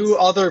had Simmons. 2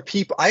 other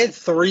people. I had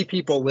 3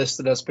 people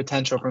listed as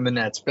potential from the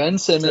Nets: Ben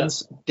So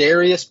Simmons,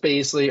 Darius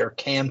Baisley, or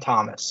Cam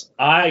Thomas.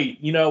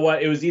 you know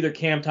what? It was either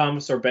Cam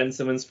Thomas or Ben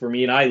Simmons for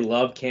me, and I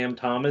love Cam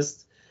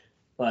Thomas.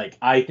 Like,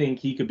 I think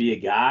he could be a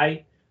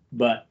guy,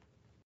 but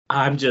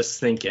I'm just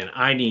thinking,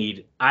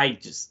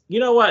 you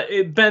know what?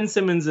 Ben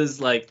Simmons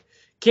is like,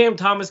 Cam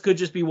Thomas could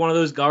just be one of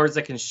those guards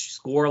that can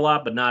score a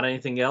lot, but not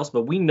anything else.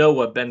 But we know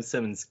what Ben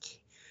Simmons,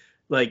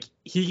 like,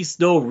 he's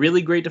still a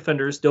really great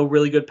defender, still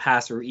really good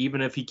passer,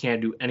 even if he can't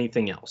do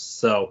anything else.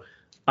 So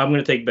I'm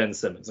going to take Ben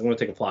Simmons. I'm going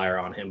to take a flyer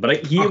on him.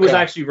 But he was Okay.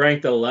 actually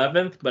ranked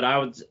 11th, but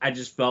I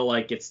just felt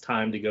like it's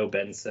time to go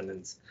Ben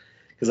Simmons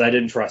because I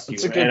didn't trust you,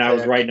 That's a good and I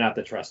was pick. right not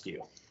to trust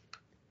you.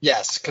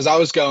 Yes, because I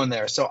was going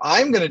there. So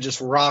I'm going to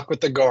just rock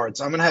with the guards.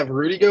 I'm going to have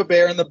Rudy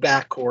Gobert in the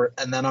backcourt,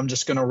 and then I'm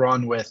just going to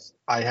run with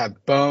I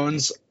have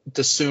Bones,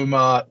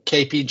 Desuma,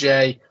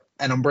 KPJ,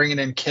 and I'm bringing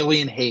in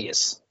Killian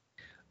Hayes.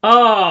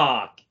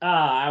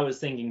 I was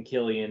thinking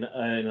Killian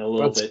in a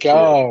little Let's bit too.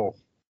 go.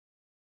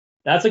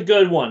 That's a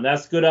good one.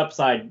 That's a good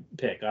upside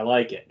pick. I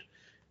like it.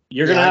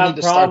 You're Yeah, gonna I need have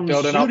to start problems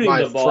building up shooting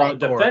my the ball, front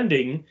court.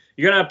 defending.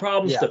 You're gonna have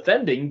problems Yeah.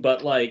 defending,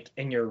 but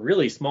and you're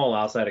really small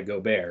outside of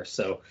Gobert.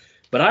 So,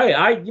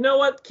 but you know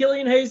what,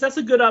 Killian Hayes, that's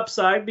a good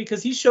upside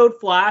because he showed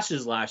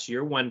flashes last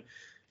year when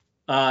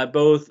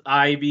both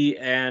Ivy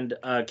and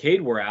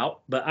Cade were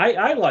out. But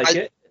I like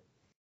it.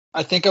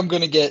 I think I'm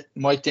going to get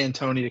Mike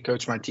D'Antoni to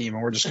coach my team,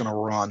 and we're just going to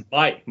run.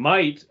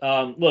 Might.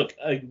 Look,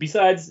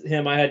 besides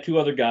him, I had 2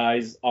 other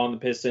guys on the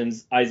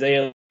Pistons: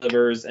 Isaiah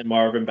Livers and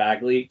Marvin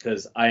Bagley,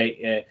 because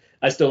I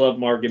still love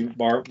Marvin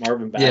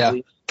Bagley. Yeah.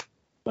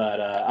 But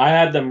I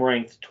had them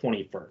ranked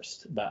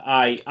 21st. But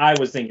I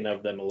was thinking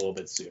of them a little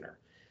bit sooner.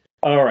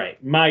 All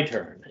right, my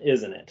turn,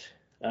 isn't it?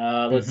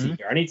 Let's see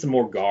here. I need some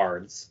more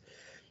guards.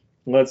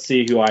 Let's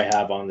see who I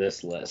have on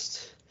this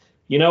list.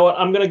 You know what?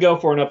 I'm going to go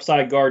for an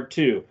upside guard,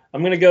 too.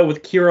 I'm going to go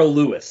with Kira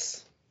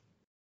Lewis.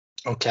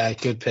 Okay,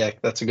 good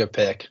pick. That's a good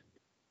pick.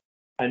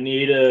 I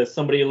need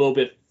somebody a little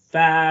bit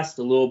fast,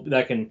 a little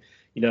that can,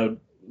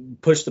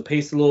 push the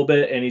pace a little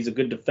bit, and he's a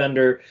good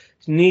defender.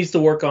 He needs to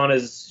work on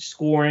his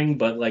scoring,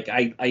 but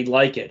I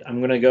like it.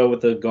 I'm gonna go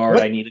with the guard.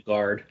 I need a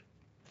guard.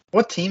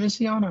 What team is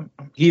he on?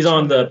 He's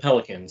on the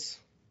Pelicans.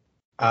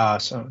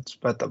 So it's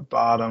at the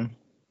bottom.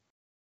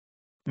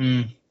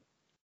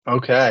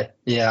 Okay.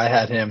 Yeah, I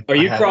had him. Are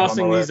you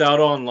crossing these out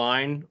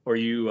online, or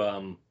you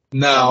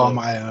No, on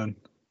my own.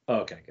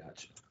 Okay,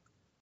 gotcha.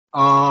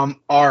 All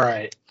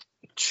right.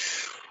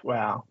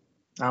 Wow.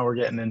 Now we're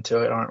getting into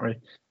it, aren't we?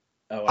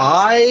 Oh,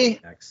 I'm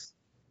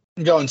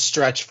going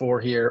stretch 4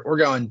 here. We're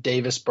going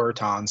Davis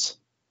Bertans.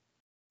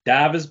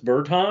 Davis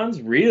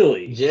Bertans?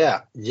 Really?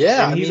 Yeah.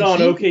 And he's on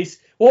OKC.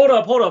 Hold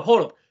up.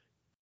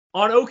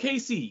 On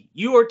OKC,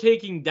 you are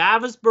taking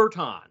Davis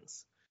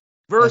Bertans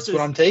versus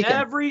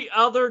every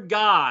other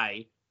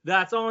guy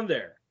that's on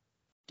there.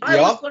 I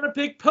was going to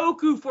pick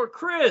Poku for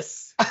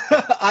Chris.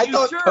 I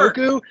thought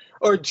Poku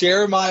or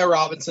Jeremiah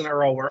Robinson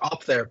Earl were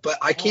up there, but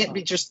I can't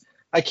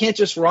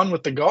just run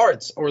with the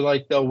guards or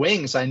like the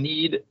wings. I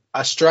need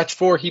a stretch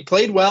 4. He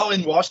played well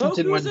in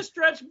Washington. Poku's a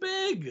stretch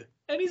big,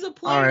 and he's a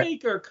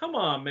playmaker. Right. Come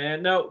on,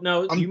 man.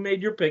 No, you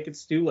made your pick.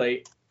 It's too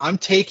late. I'm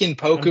taking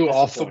Poku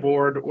off the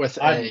board with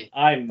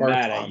I'm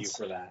mad at you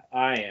for that.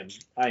 I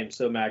am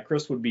so mad.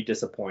 Chris would be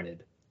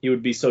disappointed. He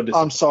would be so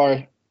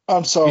disappointed.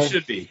 I'm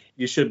sorry.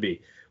 You should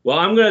be. Well,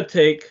 I'm going to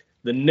take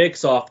the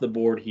Knicks off the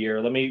board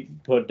here. Let me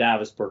put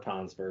Davis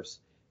Bertans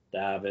first.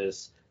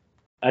 Davis.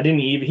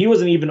 He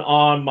wasn't even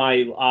on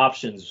my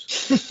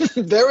options.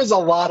 There was a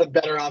lot of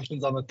better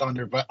options on the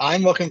Thunder, but I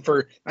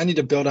need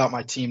to build out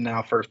my team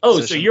now for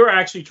position. So you're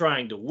actually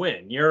trying to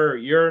win.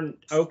 You're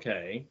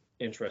okay.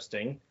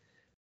 Interesting.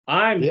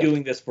 I'm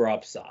doing this for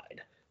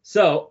upside.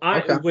 So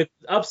with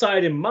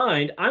upside in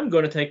mind, I'm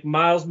going to take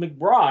Miles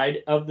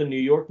McBride of the New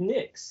York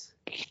Knicks.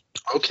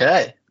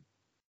 Okay.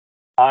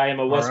 I am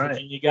a West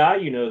Virginia guy.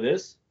 You know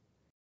this.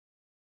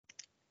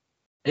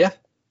 Yeah.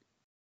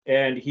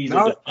 And he's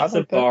a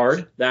defensive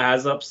guard that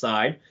has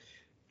upside.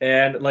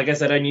 And like I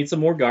said, I need some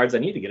more guards. I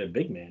need to get a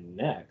big man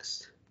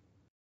next.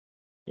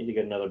 I need to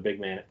get another big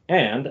man.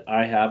 And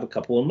I have a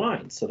couple in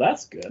mind. So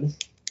that's good.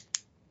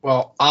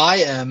 Well, I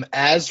am,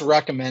 as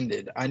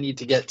recommended, I need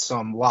to get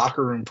some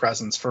locker room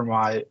presence for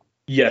my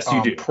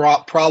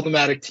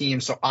problematic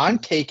team. So I'm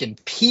taking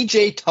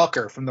PJ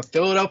Tucker from the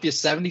Philadelphia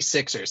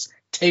 76ers.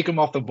 Take him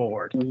off the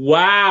board.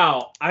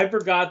 Wow. I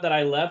forgot that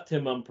I left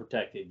him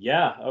unprotected.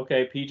 Yeah.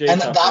 Okay. PJ and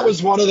Tucker. That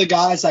was one of the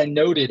guys I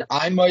noted.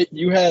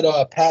 You had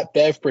Pat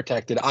Bev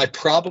protected. I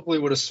probably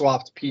would have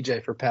swapped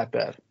PJ for Pat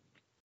Bev.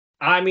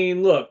 I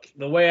mean, look,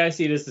 the way I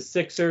see it is the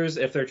Sixers,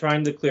 if they're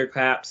trying to clear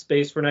cap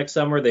space for next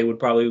summer, they would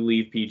probably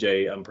leave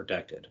PJ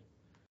unprotected.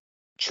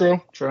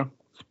 True.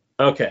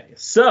 Okay.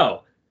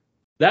 So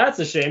that's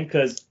a shame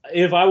because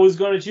if I was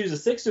going to choose a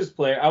Sixers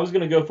player, I was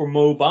going to go for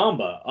Mo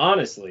Bamba,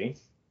 honestly.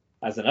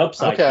 As an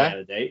upside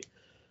candidate.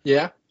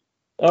 Yeah.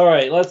 All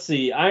right, let's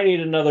see. I need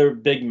another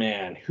big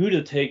man. Who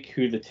to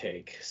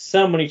take?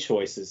 So many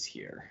choices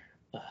here.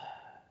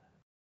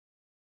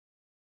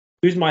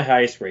 Who's my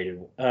highest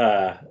rated?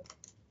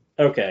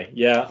 Okay,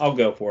 yeah, I'll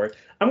go for it.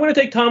 I'm going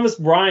to take Thomas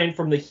Bryant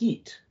from the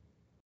Heat.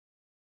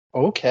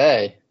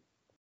 Okay.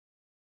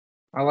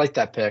 I like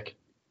that pick.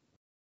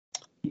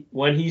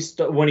 When he's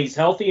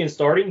healthy and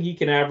starting, he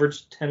can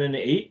average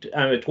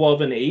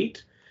 12 and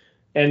 8.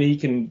 And he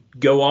can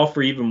go off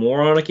for even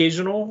more on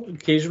occasional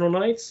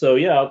nights. So,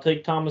 yeah, I'll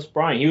take Thomas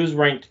Bryant. He was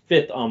ranked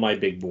 5th on my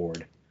big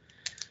board.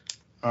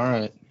 All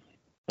right.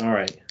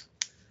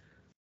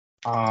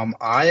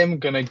 I am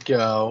going to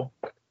go.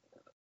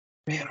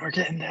 Man, we're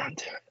getting down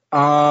to it.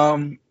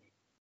 I'm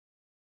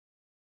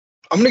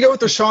going to go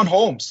with Rashawn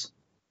Holmes.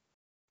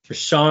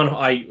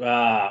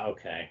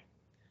 Okay.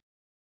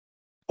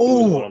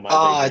 Oh,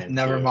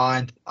 never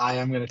mind. I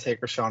am going to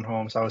take Rashawn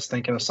Holmes. I was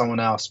thinking of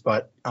someone else,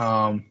 but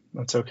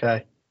that's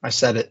okay. I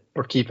said it.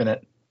 We're keeping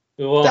it.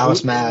 Well,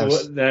 Dallas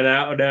Mavs.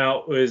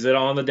 Now, is it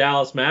on the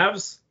Dallas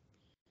Mavs?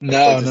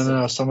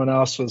 No. Someone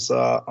else was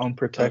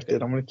unprotected.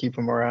 Okay. I'm going to keep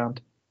him around.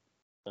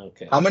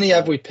 Okay. How many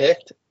have we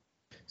picked?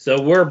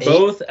 So we're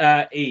both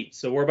at 8.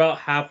 So we're about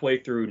halfway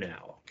through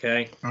now.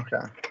 Okay.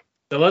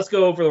 So let's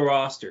go over the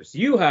rosters.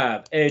 You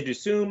have Ed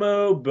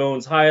Sumo,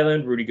 Bones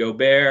Highland, Rudy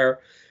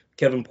Gobert,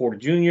 Kevin Porter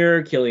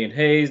Jr., Killian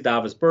Hayes,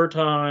 Davis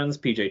Bertans,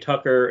 PJ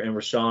Tucker, and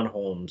Rashawn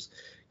Holmes.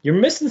 You're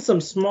missing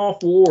some small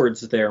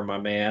forwards there, my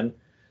man.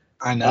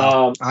 I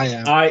know. I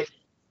am.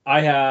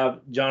 I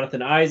have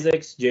Jonathan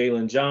Isaacs,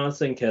 Jalen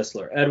Johnson,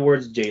 Kessler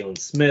Edwards, Jalen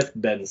Smith,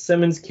 Ben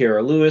Simmons,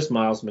 Kira Lewis,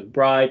 Miles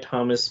McBride,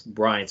 Thomas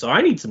Bryant. So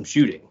I need some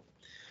shooting.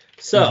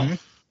 So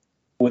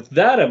with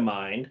that in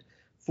mind,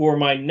 for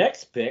my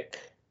next pick,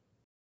 is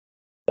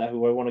that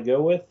who I want to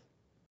go with?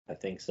 I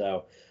think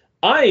so.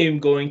 I am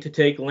going to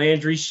take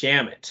Landry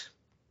Shamet.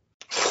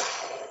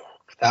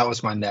 That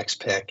was my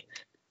next pick.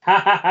 Ha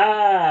ha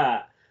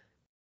ha!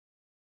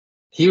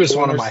 He was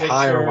one of Former my Sixer.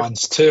 higher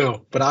ones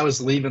too, but I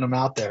was leaving him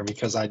out there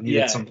because I needed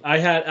Yeah, some. I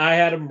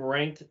had him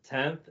ranked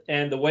 10th,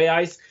 and the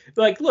way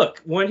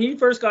look, when he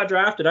first got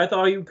drafted, I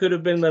thought he could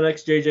have been the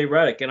next JJ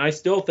Redick, and I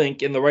still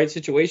think in the right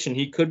situation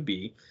he could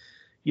be.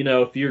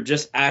 If you're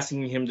just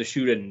asking him to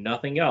shoot and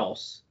nothing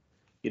else,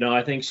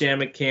 I think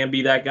Shamek can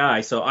be that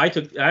guy. So I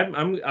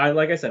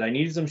like I said, I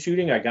needed some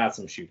shooting. I got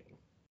some shooting.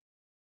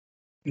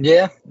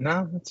 Yeah,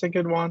 no, that's a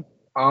good one.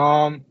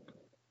 All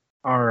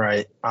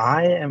right,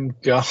 I am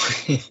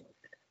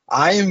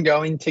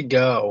going to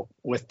go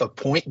with the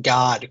point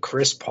god,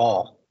 Chris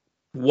Paul.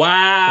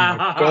 Wow.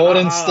 From the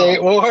Golden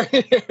State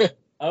Warriors.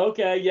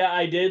 Okay, yeah,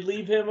 I did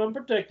leave him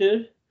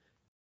unprotected.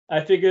 I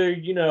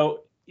figured,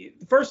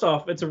 first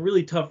off, it's a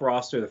really tough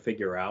roster to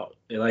figure out.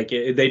 Like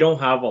they don't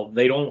have a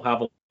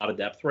lot of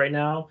depth right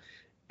now,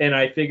 and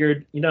I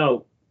figured,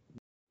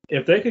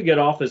 if they could get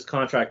off his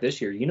contract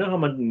this year, you know how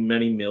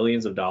many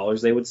millions of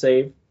dollars they would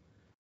save,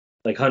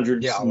 like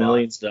hundreds of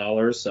millions of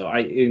dollars. So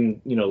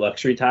in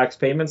luxury tax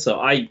payments.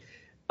 So I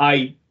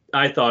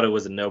thought it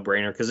was a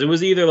no-brainer because it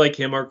was either like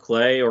him or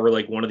Clay or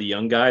like one of the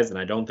young guys, and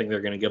I don't think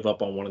they're going to give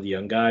up on one of the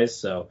young guys.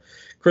 So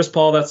Chris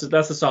Paul, that's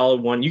a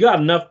solid one. You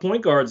got enough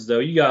point guards though.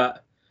 You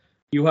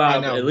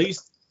have at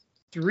least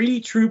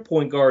 3 true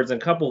point guards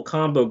and a couple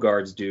combo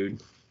guards,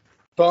 dude.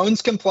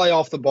 Bones can play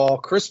off the ball.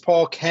 Chris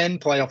Paul can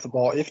play off the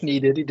ball if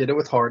needed. He did it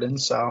with Harden,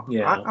 so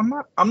yeah.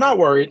 I'm not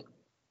worried.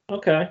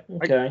 Okay.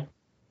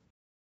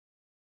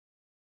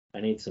 I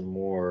need some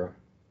more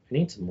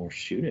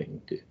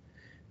shooting, dude.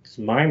 Does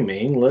my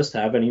main list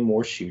have any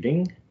more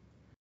shooting?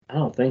 I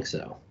don't think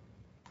so.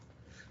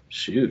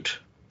 Shoot.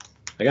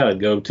 I gotta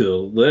go to the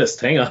list.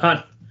 Hang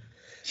on.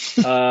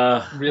 We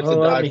have to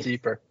dive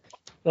deeper.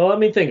 Well, let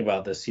me think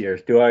about this here.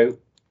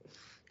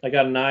 I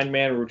got a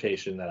 9-man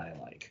rotation that I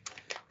like.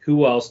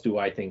 Who else do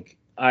I think?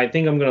 I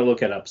think I'm going to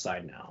look at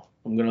upside now.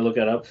 I'm going to look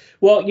at up.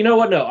 Well, you know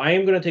what? No, I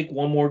am going to take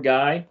one more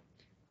guy.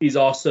 He's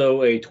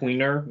also a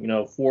tweener,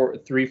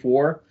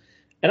 3-4.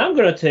 And I'm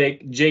going to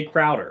take Jay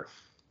Crowder.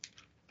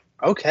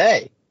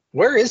 Okay.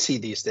 Where is he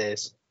these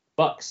days?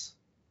 Bucks.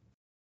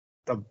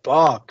 The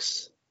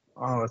Bucks.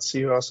 Oh, let's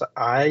see who else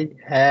I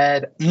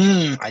had.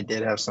 I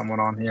did have someone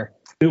on here.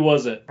 Who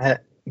was it?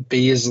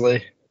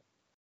 Beasley.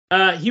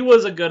 He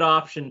was a good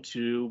option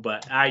too,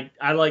 but I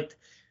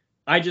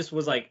just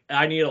was like,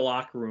 I need a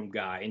locker room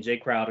guy, and Jay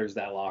Crowder's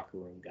that locker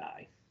room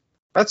guy.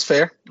 That's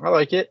fair. I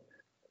like it.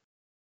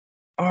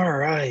 All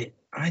right.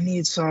 I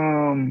need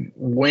some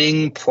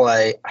wing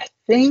play. I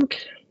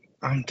think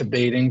I'm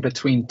debating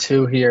between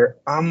two here.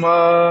 I'm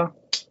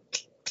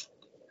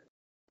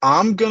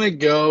gonna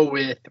go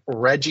with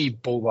Reggie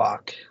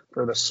Bullock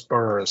for the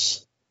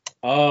Spurs.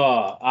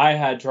 Oh, I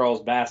had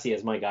Charles Bassey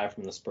as my guy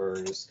from the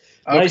Spurs.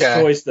 Okay. Nice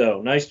choice,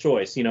 though. Nice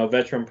choice.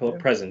 Veteran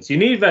presence. You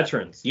need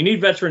veterans. You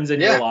need veterans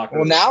in your locker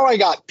room. Well, now I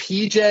got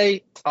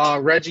PJ,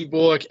 Reggie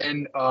Bullock,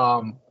 and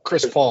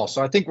Chris Paul.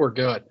 So I think we're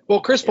good.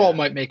 Well, Chris Paul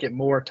might make it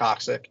more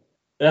toxic.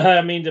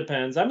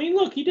 Depends.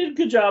 Look, he did a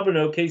good job in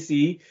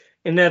OKC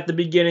and at the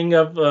beginning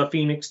of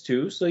Phoenix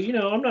too. So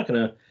I'm not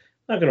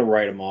gonna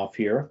write him off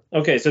here.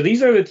 Okay, so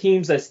these are the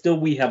teams that still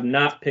we have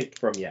not picked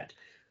from yet: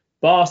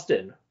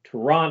 Boston,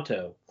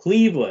 Toronto,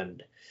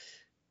 Cleveland,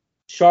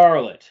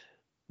 Charlotte,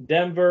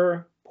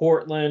 Denver,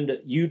 Portland,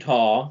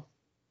 Utah,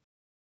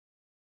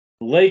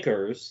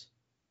 Lakers.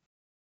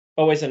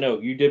 Oh, wait, so no,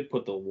 you did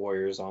put the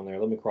Warriors on there.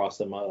 Let me cross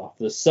them off.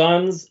 The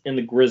Suns and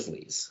the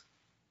Grizzlies.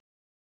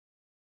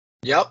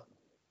 Yep.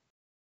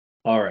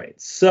 All right,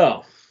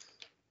 so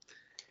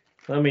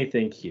let me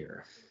think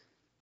here.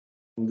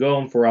 I'm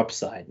going for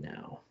upside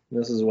now.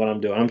 This is what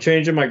I'm doing. I'm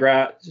changing my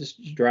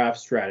draft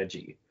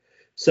strategy.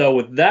 So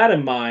with that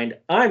in mind,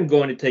 I'm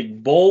going to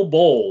take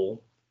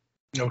Bol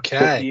Okay.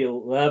 with the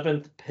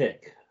 11th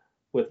pick,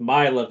 with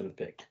my 11th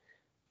pick,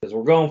 because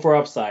we're going for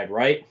upside,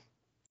 right?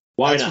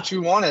 Why That's not? what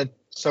you wanted.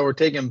 So we're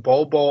taking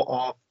Bol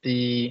off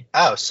the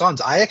Suns.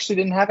 I actually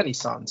didn't have any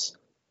Suns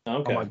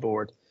on my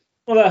board.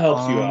 Well, that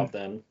helps you out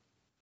then.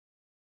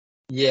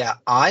 Yeah,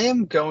 I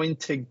am going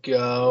to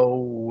go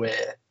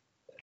with.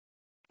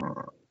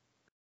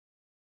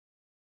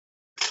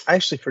 I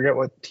actually forget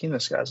what team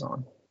this guy's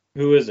on.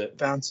 Who is it?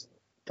 Bounce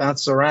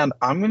around.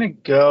 I'm gonna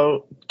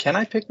go. Can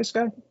I pick this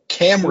guy?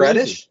 Cam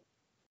Reddish.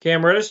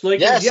 Cam Reddish,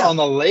 Lakers. Yes, yeah. on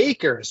the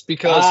Lakers,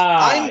 because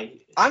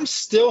I'm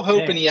still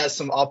hoping he has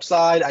some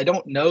upside. I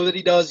don't know that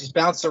he does. He's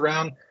bounced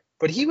around,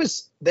 but he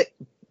was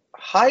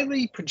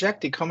highly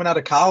projected coming out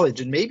of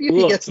college, and maybe if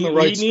he gets in the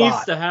right spot. He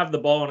needs to have the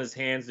ball in his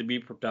hands to be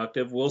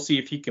productive. We'll see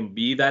if he can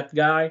be that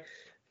guy.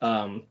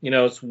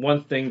 It's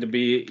one thing to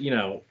be,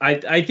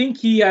 I think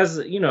he has,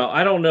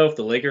 I don't know if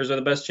the Lakers are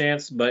the best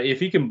chance, but if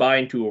he can buy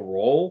into a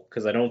role,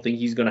 because I don't think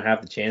he's going to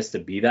have the chance to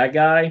be that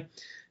guy,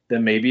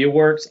 then maybe it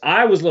works.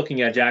 I was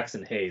looking at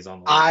Jackson Hayes on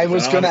the Lakers. I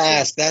was going to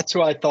ask. That's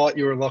who I thought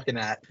you were looking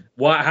at.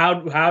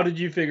 How did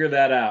you figure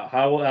that out?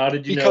 How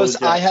did you know?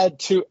 Because I had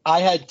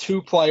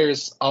two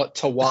players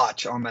to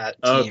watch on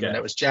that team, and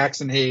it was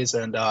Jackson Hayes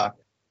and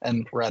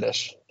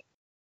Reddish.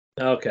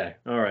 Okay.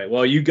 All right.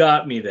 Well, you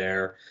got me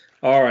there.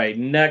 All right,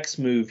 next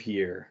move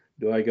here.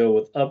 Do I go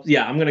with up?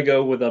 Yeah, I'm going to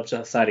go with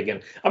upside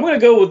again. I'm going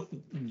to go with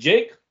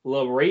Jake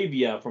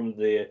LaRavia from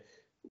the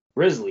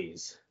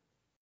Grizzlies.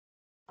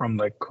 From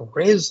the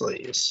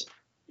Grizzlies.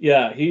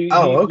 Yeah,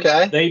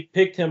 Okay. They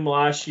picked him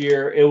last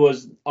year. It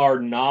was our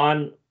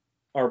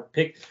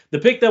pick, the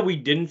pick that we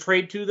didn't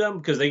trade to them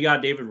because they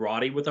got David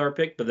Roddy with our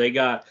pick, but they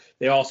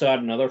also had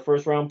another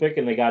first round pick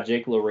and they got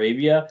Jake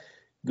LaRavia.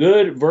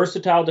 Good,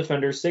 versatile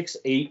defender,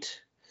 6'8".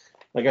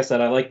 Like I said,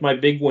 I like my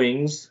big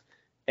wings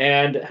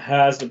and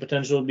has the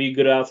potential to be a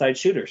good outside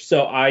shooter.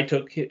 So I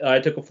took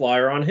a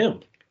flyer on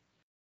him.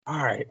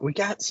 All right, we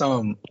got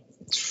some.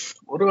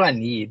 What do I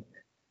need?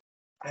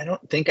 I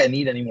don't think I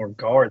need any more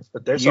guards,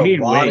 but there's a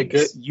lot of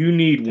good. You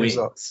need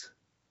wings.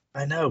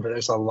 I know, but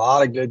there's a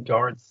lot of good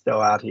guards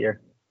still out here.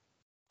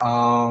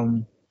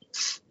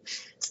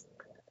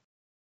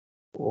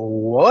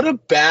 What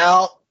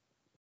about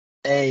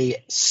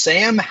a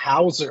Sam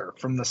Hauser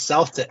from the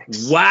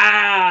Celtics?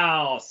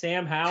 Wow,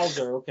 Sam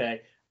Hauser.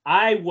 Okay,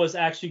 I was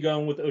actually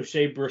going with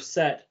O'Shea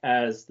Brissett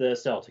as the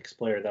Celtics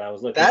player that I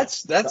was looking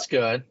at. That's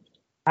good.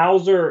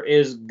 Hauser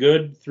is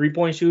good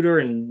 3-point shooter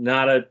and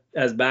not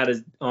as bad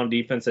as on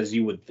defense as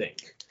you would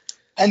think.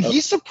 And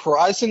he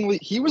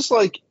was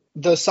like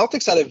the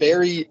Celtics had a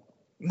very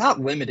not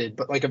limited,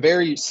 but like a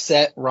very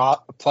set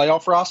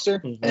playoff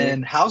roster,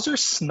 and Hauser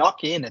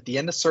snuck in at the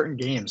end of certain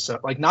games, so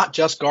like not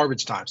just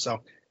garbage time.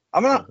 So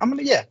I'm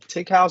gonna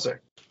take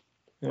Hauser.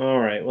 All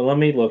right, well let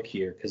me look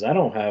here because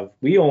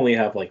we only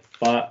have like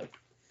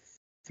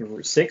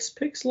 6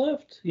 picks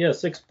left. Yeah,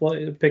 6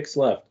 picks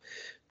left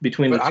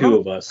between the two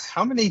of us.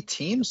 How many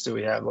teams do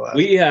we have left?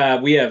 We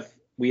have we got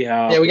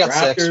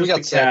Raptors, 6. We got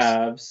the 6.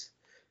 Cavs,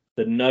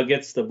 the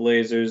Nuggets, the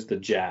Blazers, the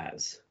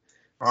Jazz.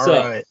 All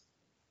right.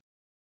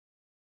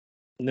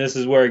 And this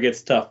is where it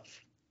gets tough.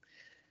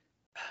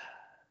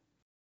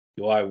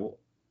 I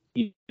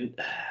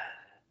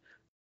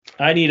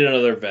need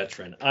another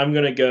veteran. I'm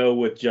going to go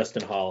with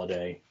Justin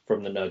Holiday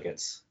from the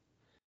Nuggets.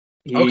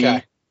 He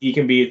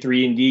can be a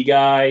 3-and-D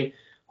guy.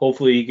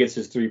 Hopefully he gets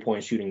his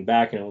 3-point shooting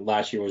back. And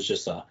last year was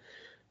just a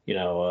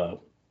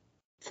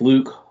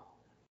fluke.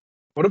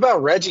 What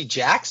about Reggie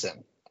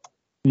Jackson?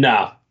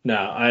 No,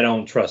 I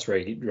don't trust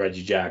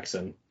Reggie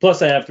Jackson.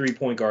 Plus I have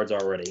 3-point guards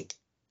already.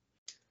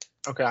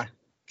 Okay.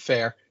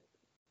 Fair.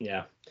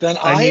 Yeah. Then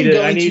I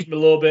need a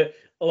little bit.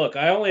 Look,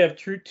 I only have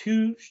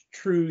two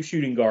true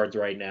shooting guards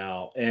right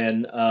now,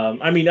 and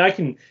I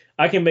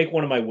can make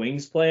one of my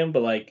wings play him,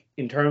 but like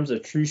in terms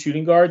of true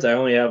shooting guards, I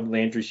only have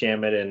Landry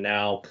Shamet and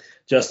now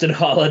Justin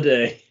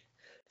Holiday.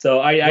 So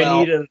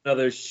I need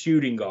another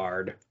shooting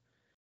guard.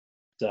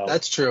 So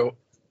that's true.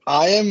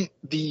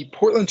 The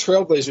Portland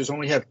Trailblazers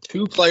only have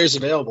 2 players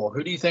available.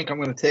 Who do you think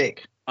I'm going to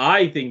take?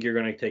 I think you're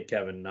going to take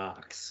Kevin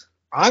Knox.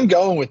 I'm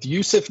going with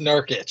Yusuf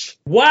Nurkic.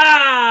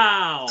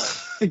 Wow!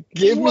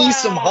 Give me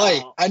some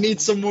height. I need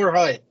some more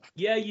height.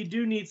 Yeah, you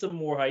do need some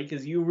more height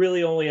because you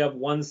really only have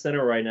one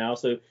center right now.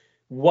 So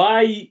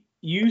why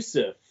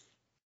Yusuf?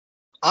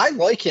 I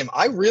like him.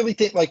 I really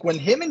think like when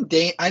him and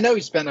Dame, I know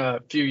he's been a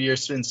few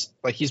years since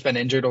like he's been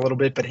injured a little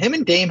bit, but him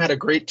and Dame had a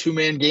great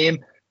 2-man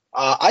game.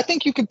 I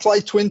think you could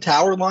play Twin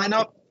Tower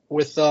lineup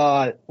with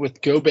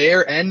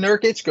Gobert and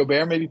Nurkic.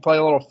 Gobert maybe play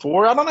a little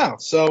 4. I don't know.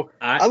 So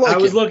I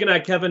was looking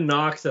at Kevin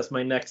Knox as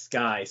my next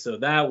guy. So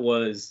that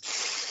was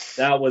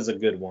a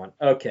good one.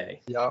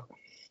 Okay. Yeah.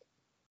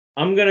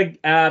 I'm going to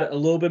add a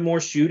little bit more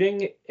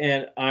shooting,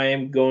 and I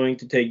am going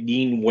to take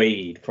Dean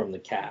Wade from the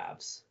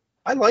Cavs.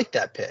 I like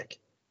that pick.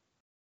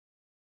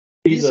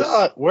 He's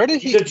a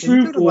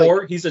true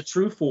 4. He's a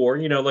true 4,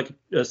 like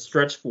a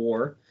stretch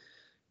 4.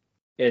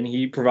 And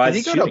he provides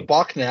shooting. Did he go to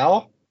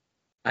Bucknell?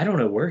 I don't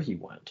know where he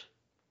went.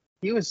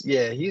 I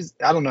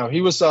don't know.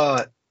 He was,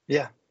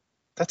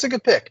 that's a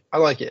good pick. I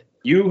like it.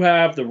 You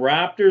have the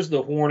Raptors,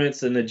 the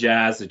Hornets, and the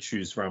Jazz to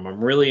choose from.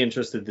 I'm really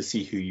interested to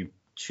see who you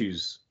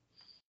choose.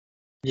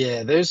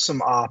 Yeah, there's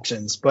some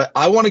options, but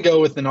I want to go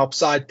with an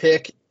upside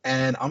pick,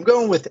 and I'm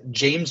going with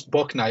James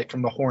Bouknight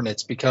from the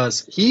Hornets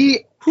because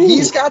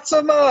he's got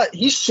some,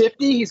 he's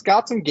shifty. He's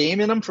got some game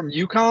in him from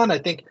UConn. I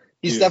think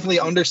he's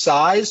definitely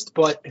undersized,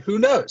 but who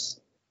knows?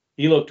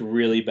 He looked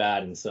really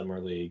bad in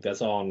summer league.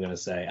 That's all I'm going to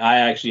say.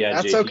 I actually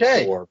had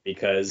JP4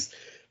 because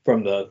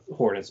from the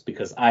Hornets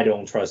because I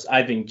don't trust.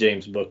 I think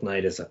James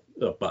Bouknight is a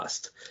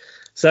bust.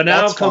 So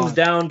now it comes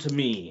down to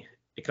me.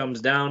 It comes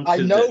down to I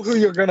know who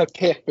you're going to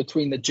pick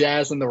between the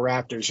Jazz and the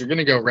Raptors. You're going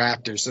to go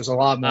Raptors. There's a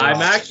lot more I'm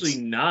options.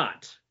 Actually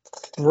not.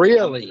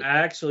 Really?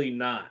 I'm actually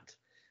not.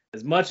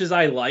 As much as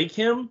I like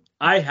him,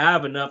 I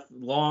have enough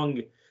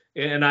long –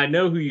 and I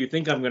know who you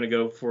think I'm going to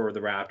go for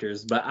the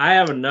Raptors, but I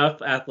have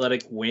enough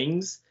athletic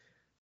wings.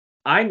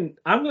 I'm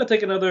going to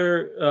take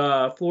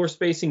another floor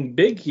spacing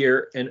big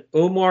here, and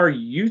Omar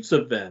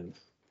Yusufin.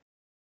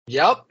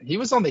 Yep, he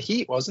was on the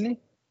Heat, wasn't he?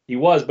 He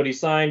was, but he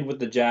signed with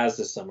the Jazz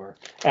this summer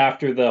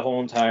after the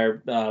whole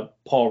entire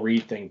Paul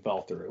Reed thing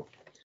fell through.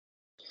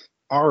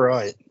 All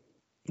right.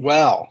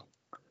 Well,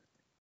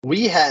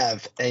 we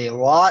have a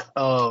lot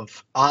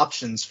of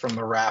options from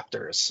the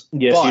Raptors.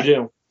 Yes, you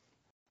do.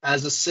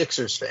 As a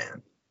Sixers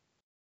fan,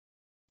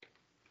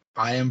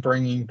 I am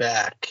bringing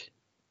back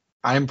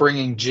I am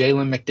bringing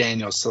Jalen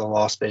McDaniels to the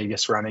Las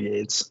Vegas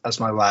Renegades as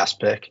my last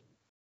pick.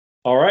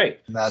 All right.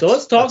 So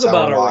let's talk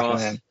about our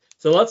roster. in.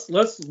 So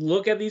let's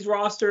look at these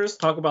rosters,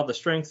 talk about the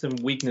strengths and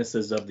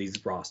weaknesses of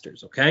these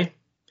rosters, okay?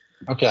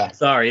 Okay.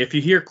 Sorry, if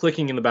you hear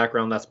clicking in the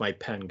background, that's my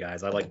pen,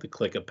 guys. I like to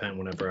click a pen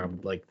whenever I'm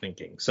like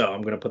thinking. So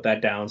I'm going to put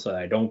that down so that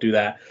I don't do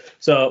that.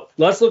 So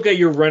let's look at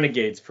your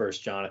Renegades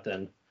first,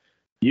 Jonathan.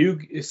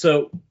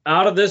 So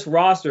out of this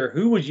roster,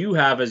 who would you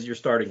have as your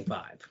starting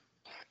five?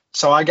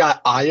 So I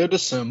got Ayo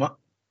DeSuma.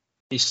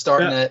 He's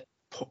starting at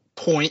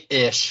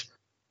point-ish.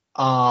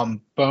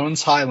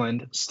 Bones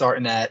Highland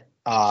starting at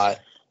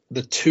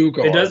the 2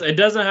 guard. It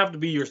doesn't have to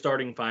be your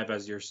starting five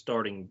as your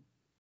starting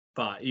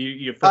five.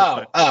 Your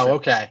first five.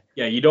 Okay.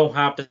 Yeah, you don't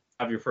have to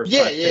have your first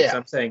five picks.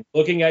 I'm saying,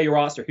 looking at your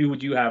roster, who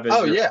would you have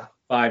as your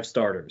five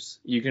starters?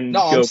 You can go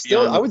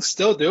I would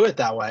still do it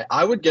that way.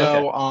 I would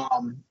go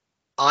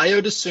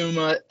Ayo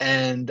DeSuma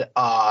and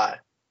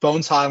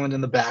Bones Highland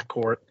in the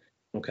backcourt.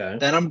 Okay.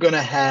 Then I'm going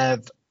to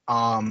have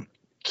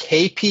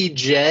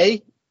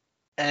KPJ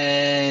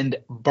and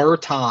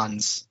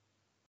Bertans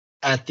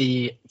at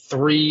the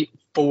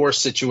 3-4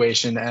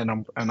 situation,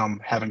 and I'm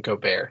having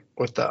Gobert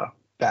with the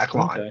back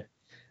line. Okay.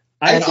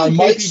 I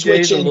might KPJ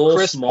switch in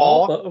Chris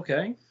small, Paul. But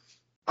okay.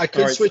 I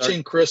could switch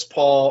in Chris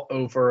Paul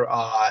over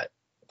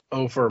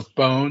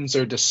Bones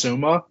or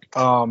DeSuma,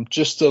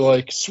 just to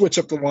like switch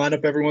up the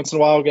lineup every once in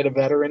a while, get a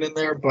veteran in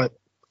there. But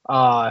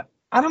I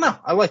don't know.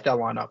 I like that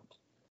lineup.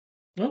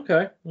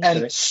 Okay.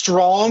 And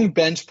strong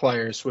bench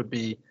players would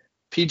be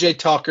PJ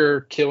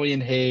Tucker, Killian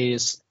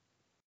Hayes,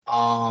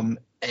 and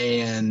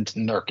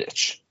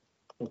Nurkic.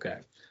 Okay.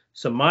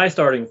 So my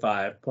starting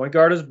five, point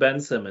guard is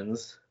Ben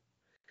Simmons.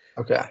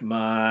 Okay.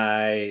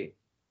 My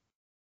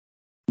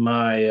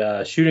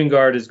shooting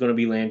guard is going to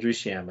be Landry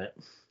Shamet.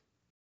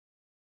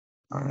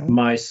 All right.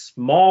 My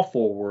small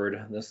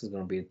forward, this is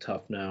going to be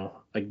tough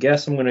now. I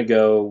guess I'm going to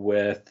go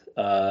with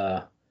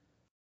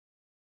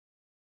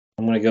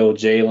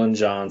Jalen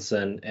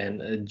Johnson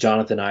and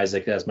Jonathan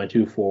Isaac as my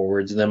two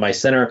forwards. And then my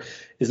center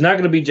is not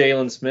going to be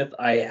Jalen Smith.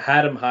 I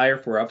had him higher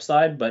for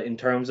upside, but in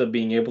terms of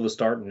being able to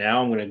start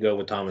now, I'm going to go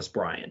with Thomas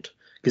Bryant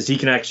because he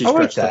can actually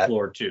stretch the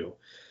floor too.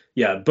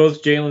 Yeah,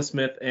 both Jalen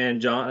Smith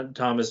and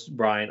Thomas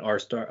Bryant are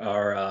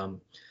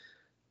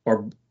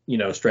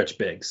stretch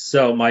bigs.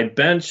 So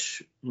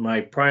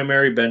my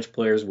primary bench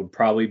players would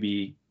probably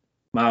be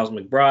Miles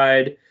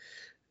McBride,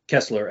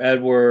 Kessler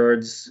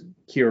Edwards,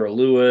 Kira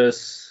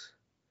Lewis,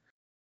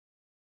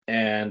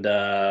 and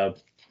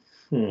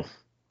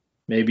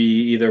maybe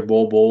either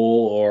Bol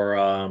Bol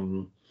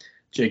or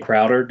Jay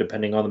Crowder,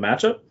 depending on the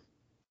matchup.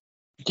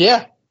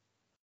 Yeah.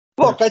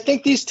 Look, I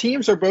think these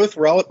teams are both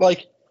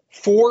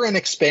for an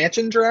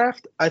expansion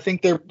draft, I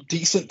think they're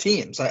decent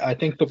teams. I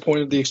think the point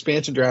of the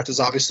expansion draft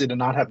is obviously to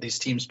not have these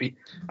teams be.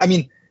 I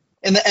mean,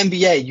 in the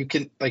NBA, you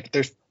can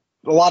there's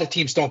a lot of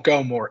teams don't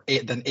go more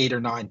than 8 or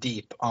 9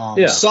 deep.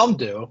 Some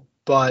do,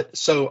 but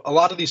so a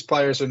lot of these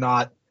players are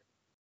not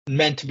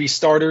meant to be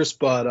starters.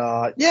 But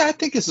I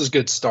think this is a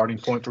good starting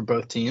point for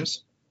both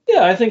teams.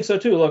 Yeah, I think so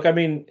too. Look, I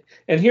mean,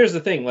 and here's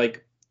the thing,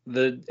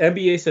 the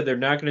NBA said they're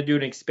not going to do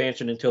an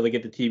expansion until they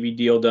get the TV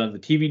deal done. The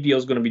TV deal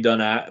is going to be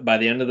done by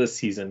the end of this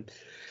season.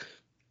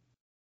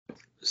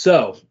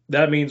 So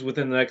that means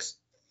within the next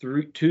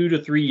 2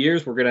 to 3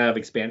 years, we're going to have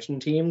expansion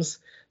teams.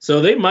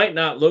 So they might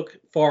not look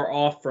far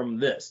off from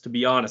this, to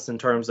be honest, in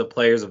terms of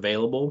players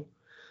available.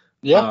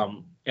 Yeah.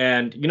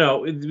 And,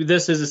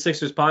 this is a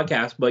Sixers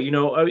podcast, but,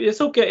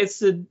 it's okay. It's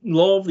the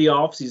lull of the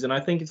offseason. I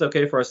think it's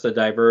okay for us to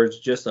diverge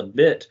just a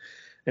bit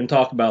and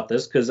talk about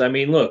this because, I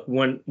mean, look,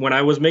 when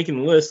I was making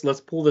the list, let's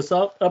pull this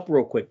up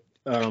real quick.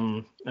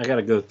 I got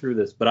to go through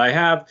this, but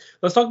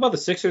let's talk about the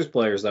Sixers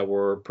players that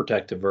were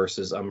protected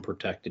versus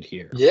unprotected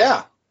here.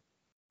 Yeah.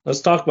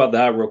 Let's talk about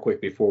that real quick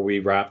before we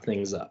wrap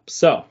things up.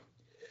 So,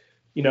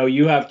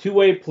 you have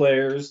two-way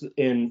players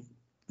in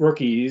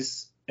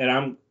rookies, and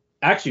I'm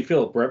actually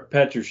Philip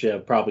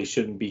Petrusev probably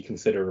shouldn't be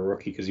considered a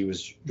rookie because he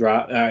was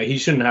he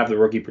shouldn't have the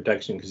rookie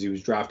protection because he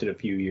was drafted a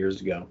few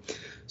years ago.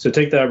 So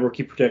take that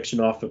rookie protection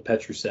off of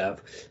Petrusev.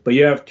 But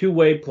you have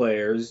two-way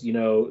players,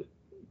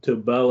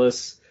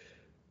 Tobias,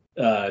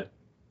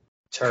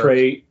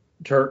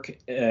 Turk,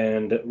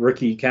 and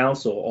Ricky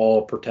Council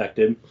all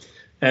protected.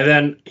 And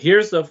then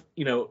here's the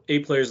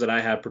 8 players that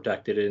I had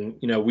protected. And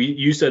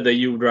you said that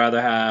you would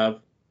rather have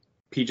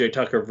PJ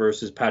Tucker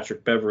versus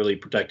Patrick Beverly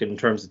protected in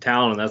terms of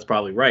talent, and that's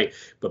probably right.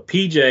 But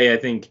PJ, I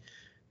think,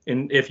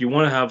 and if you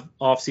want to have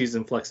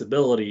off-season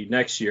flexibility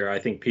next year, I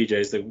think PJ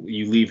is that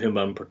you leave him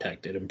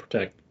unprotected and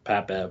protect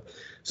Pat Bev.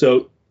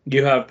 So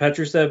you have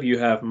Petrusev, you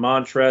have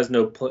Montrez.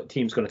 No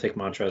team's going to take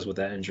Montrez with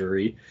that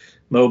injury.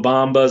 Mo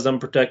Bamba's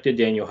unprotected,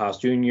 Daniel House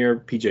Jr.,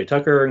 PJ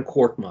Tucker, and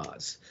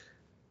Korkmaz.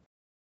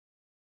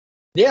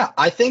 Yeah,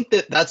 I think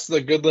that's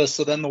the good list.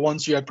 So then the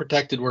ones you had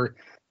protected were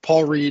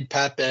Paul Reed,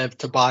 Pat Bev,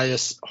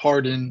 Tobias,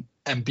 Harden,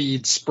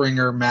 Embiid,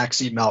 Springer,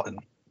 Maxey, Melton.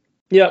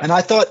 Yeah. And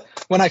I thought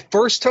when I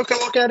first took a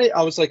look at it,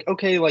 I was like,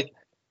 okay,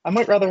 I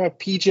might rather have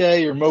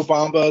PJ or Mo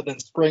Bamba than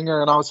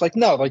Springer. And I was like,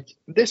 no, like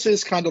this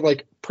is kind of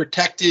like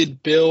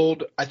protected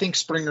build. I think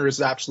Springer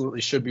is absolutely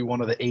should be one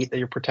of the 8 that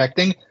you're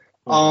protecting.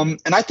 And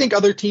I think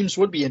other teams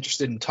would be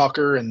interested in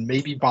Tucker and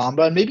maybe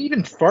Bamba and maybe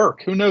even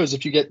Furk. Who knows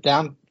if you get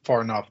down far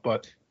enough?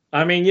 But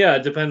I mean, yeah,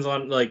 it depends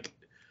on like.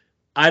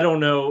 I don't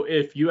know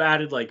if you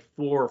added like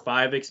 4 or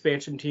 5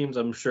 expansion teams.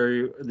 I'm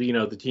sure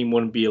the team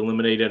wouldn't be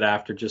eliminated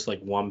after just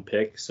like one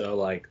pick. So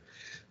like.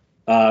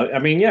 I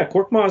mean, yeah,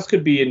 Korkmaz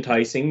could be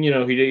enticing.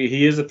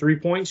 He is a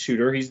 3-point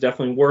shooter. He's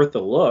definitely worth a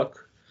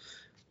look.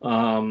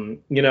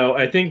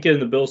 I think in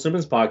the Bill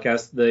Simmons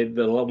podcast,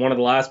 one of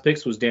the last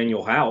picks was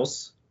Daniel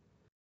House.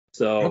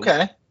 So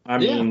okay, I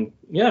mean,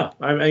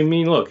 I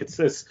mean, look, it's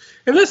this,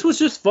 and this was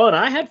just fun.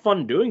 I had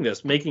fun doing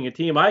this, making a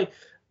team. I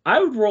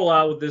would roll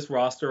out with this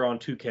roster on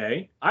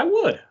 2K. I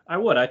would.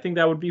 I think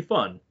that would be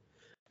fun.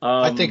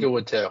 I think it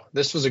would too.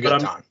 This was a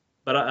good time.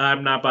 But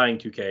I'm not buying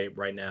 2K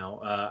right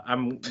now.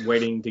 I'm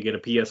waiting to get a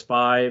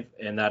PS5,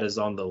 and that is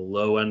on the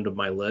low end of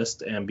my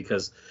list. And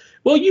because,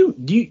 well,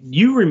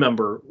 you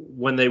remember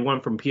when they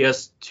went from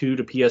PS2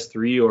 to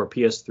PS3 or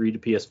PS3 to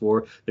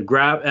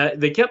PS4,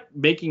 they kept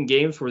making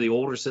games for the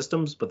older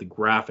systems, but the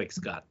graphics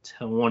got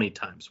 20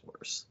 times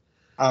worse.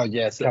 Oh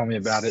yeah, tell me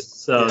about it.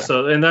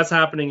 So and that's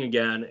happening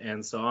again,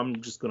 and so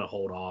I'm just gonna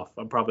hold off.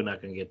 I'm probably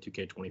not gonna get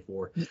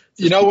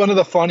 2K24. One of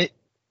the funny.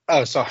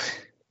 Oh, sorry.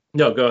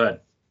 No, go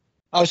ahead.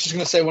 I was just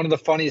going to say one of the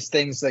funniest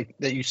things like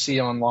that you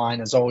see online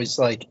is always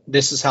like,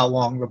 this is how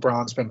long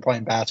LeBron's been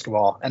playing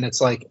basketball. And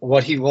it's like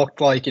what he looked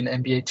like in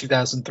NBA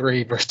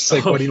 2003 versus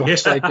like what he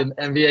looks like in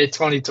NBA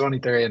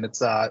 2023. And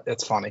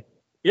it's funny.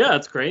 Yeah,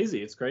 it's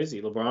crazy. It's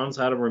crazy. LeBron's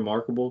had a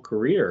remarkable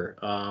career.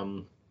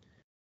 I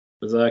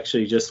was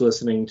actually just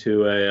listening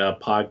to a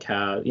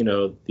podcast,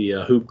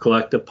 the Hoop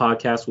Collective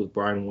podcast with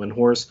Brian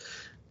Windhorst.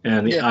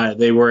 And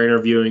they were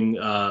interviewing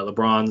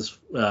LeBron's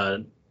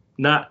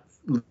not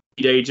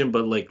agent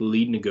but like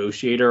lead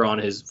negotiator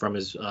from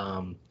his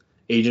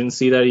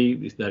agency that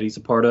he's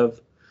a part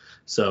of.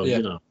 So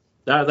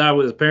that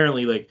was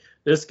apparently like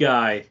this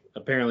guy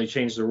apparently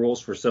changed the rules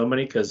for so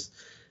many because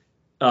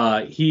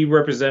he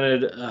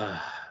represented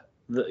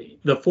the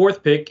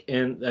 4th pick,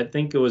 and I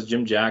think it was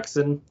Jim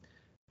Jackson,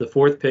 the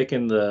 4th pick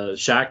in the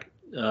Shaq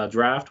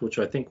draft, which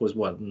I think was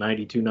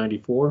 92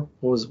 94.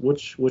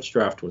 Which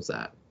draft was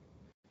that?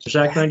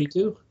 Shaq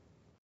 92?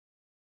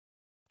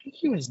 I think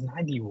he was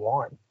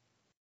 91.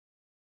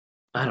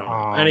 I don't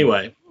know.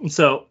 Anyway,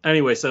 so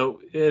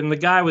and the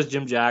guy was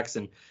Jim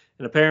Jackson,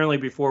 and apparently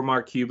before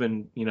Mark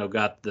Cuban,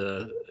 got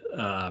the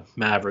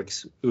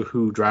Mavericks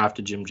who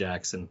drafted Jim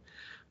Jackson,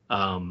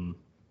 I'm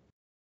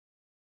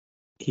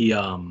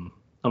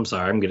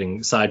sorry, I'm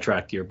getting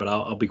sidetracked here, but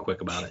I'll be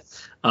quick about it.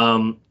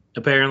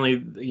 Apparently,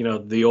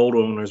 the old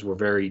owners were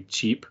very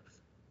cheap,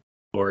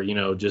 or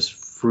just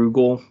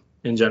frugal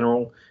in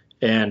general.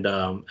 And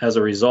as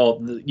a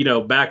result,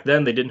 back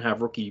then they didn't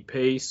have rookie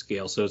pay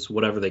scale, so it's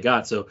whatever they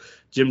got. So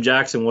Jim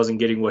Jackson wasn't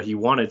getting what he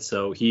wanted,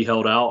 so he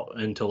held out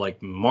until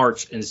like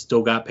March and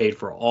still got paid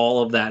for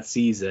all of that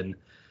season,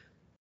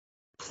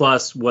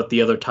 plus what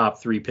the other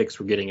top 3 picks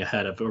were getting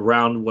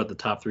around what the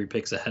top 3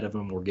 picks ahead of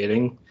him were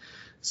getting.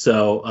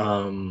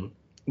 So,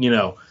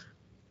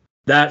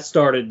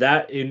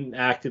 that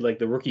enacted like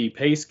the rookie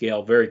pay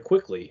scale very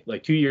quickly,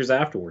 like 2 years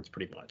afterwards,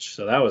 pretty much.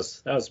 So that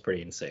was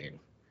pretty insane.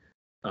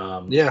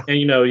 And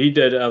he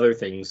did other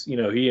things.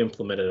 He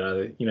implemented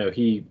other.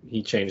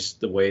 He changed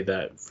the way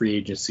that free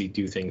agency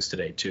do things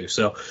today too.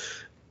 So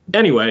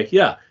anyway,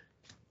 yeah,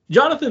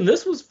 Jonathan,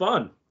 this was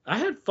fun. I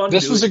had fun.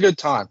 This was a good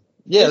time.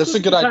 Yeah, this is a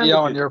good idea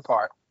on your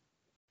part.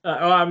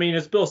 I mean,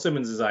 it's Bill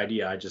Simmons'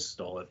 idea. I just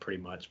stole it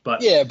pretty much.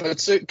 But yeah, but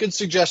it's a good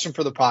suggestion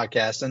for the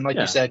podcast. And like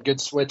you said, good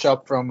switch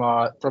up from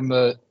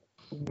the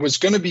was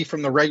going to be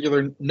from the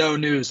regular no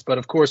news, but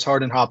of course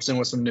Harden hops in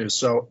with some news.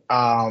 So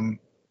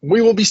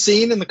we will be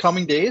seeing in the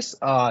coming days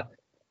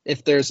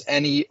if there's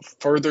any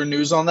further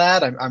news on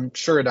that. I'm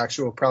sure it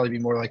actually will probably be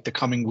more like the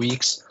coming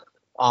weeks.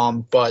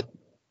 But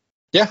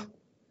yeah,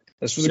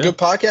 this was a good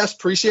podcast.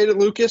 Appreciate it,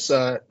 Lucas.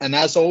 And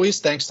as always,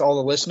 thanks to all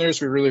the listeners.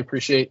 We really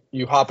appreciate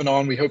you hopping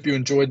on. We hope you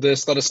enjoyed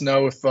this. Let us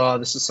know if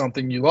this is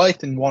something you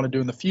liked and want to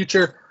do in the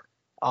future.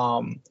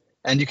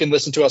 And you can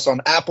listen to us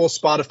on Apple,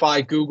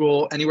 Spotify,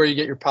 Google, anywhere you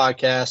get your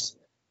podcasts.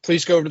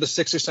 Please go over to the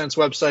Sixer Sense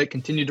website.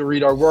 Continue to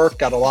read our work.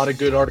 Got a lot of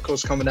good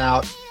articles coming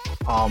out.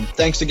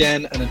 Thanks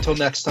again. And until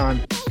next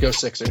time, go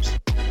Sixers.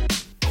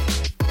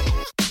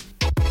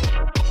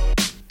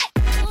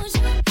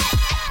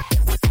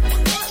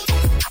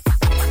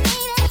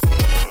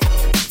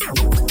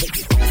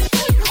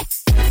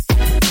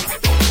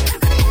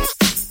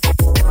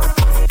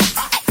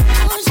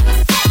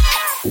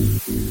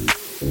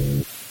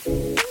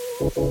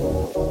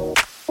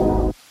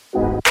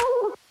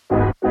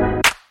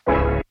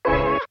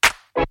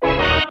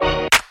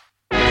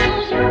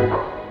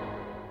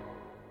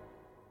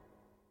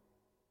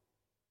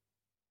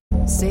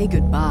 say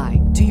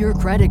goodbye to your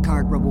credit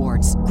card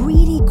rewards.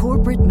 Greedy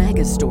corporate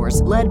mega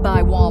stores, led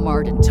by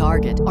Walmart and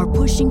Target, are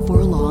pushing for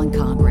a law in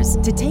Congress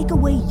to take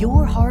away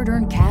your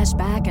hard-earned cash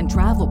back and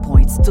travel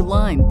points to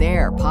line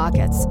their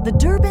pockets. The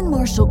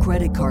Durbin-Marshall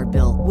credit card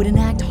bill would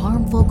enact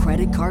harmful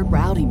credit card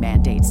routing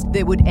mandates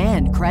that would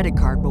end credit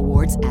card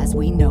rewards as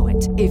we know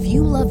it. If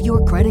you love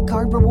your credit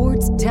card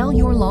rewards, tell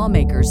your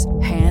lawmakers,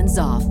 hands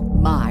off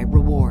my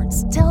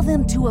rewards. Tell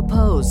them to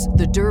oppose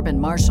the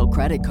Durbin-Marshall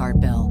credit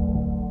card bill.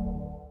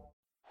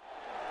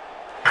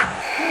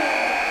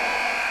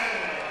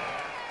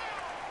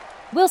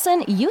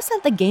 Wilson, you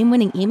sent the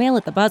game-winning email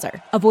at the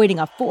buzzer, avoiding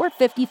a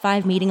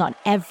 4:55 meeting on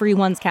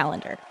everyone's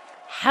calendar.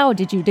 How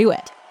did you do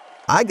it?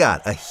 I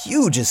got a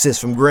huge assist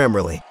from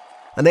Grammarly,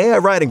 an AI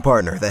writing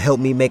partner that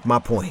helped me make my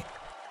point.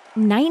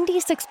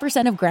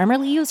 96% of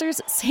Grammarly users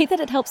say that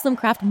it helps them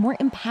craft more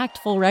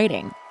impactful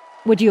writing.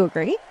 Would you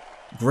agree?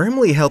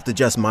 Grammarly helped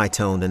adjust my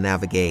tone to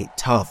navigate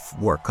tough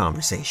work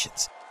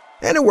conversations.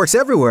 And it works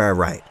everywhere I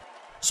write,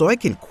 so I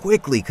can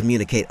quickly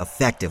communicate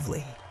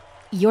effectively.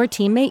 Your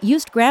teammate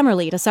used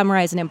Grammarly to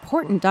summarize an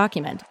important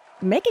document,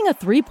 making a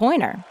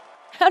 3-pointer.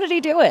 How did he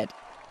do it?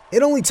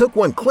 It only took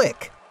one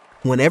click.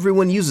 When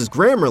everyone uses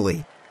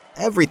Grammarly,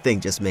 everything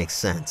just makes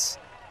sense.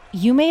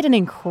 You made an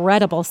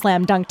incredible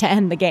slam dunk to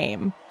end the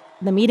game.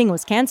 The meeting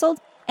was canceled,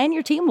 and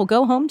your team will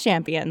go home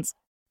champions.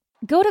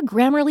 Go to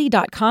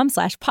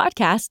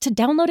Grammarly.com/podcast to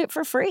download it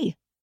for free.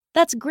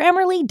 That's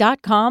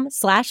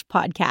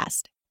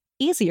Grammarly.com/podcast.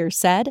 Easier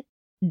said,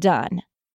 done.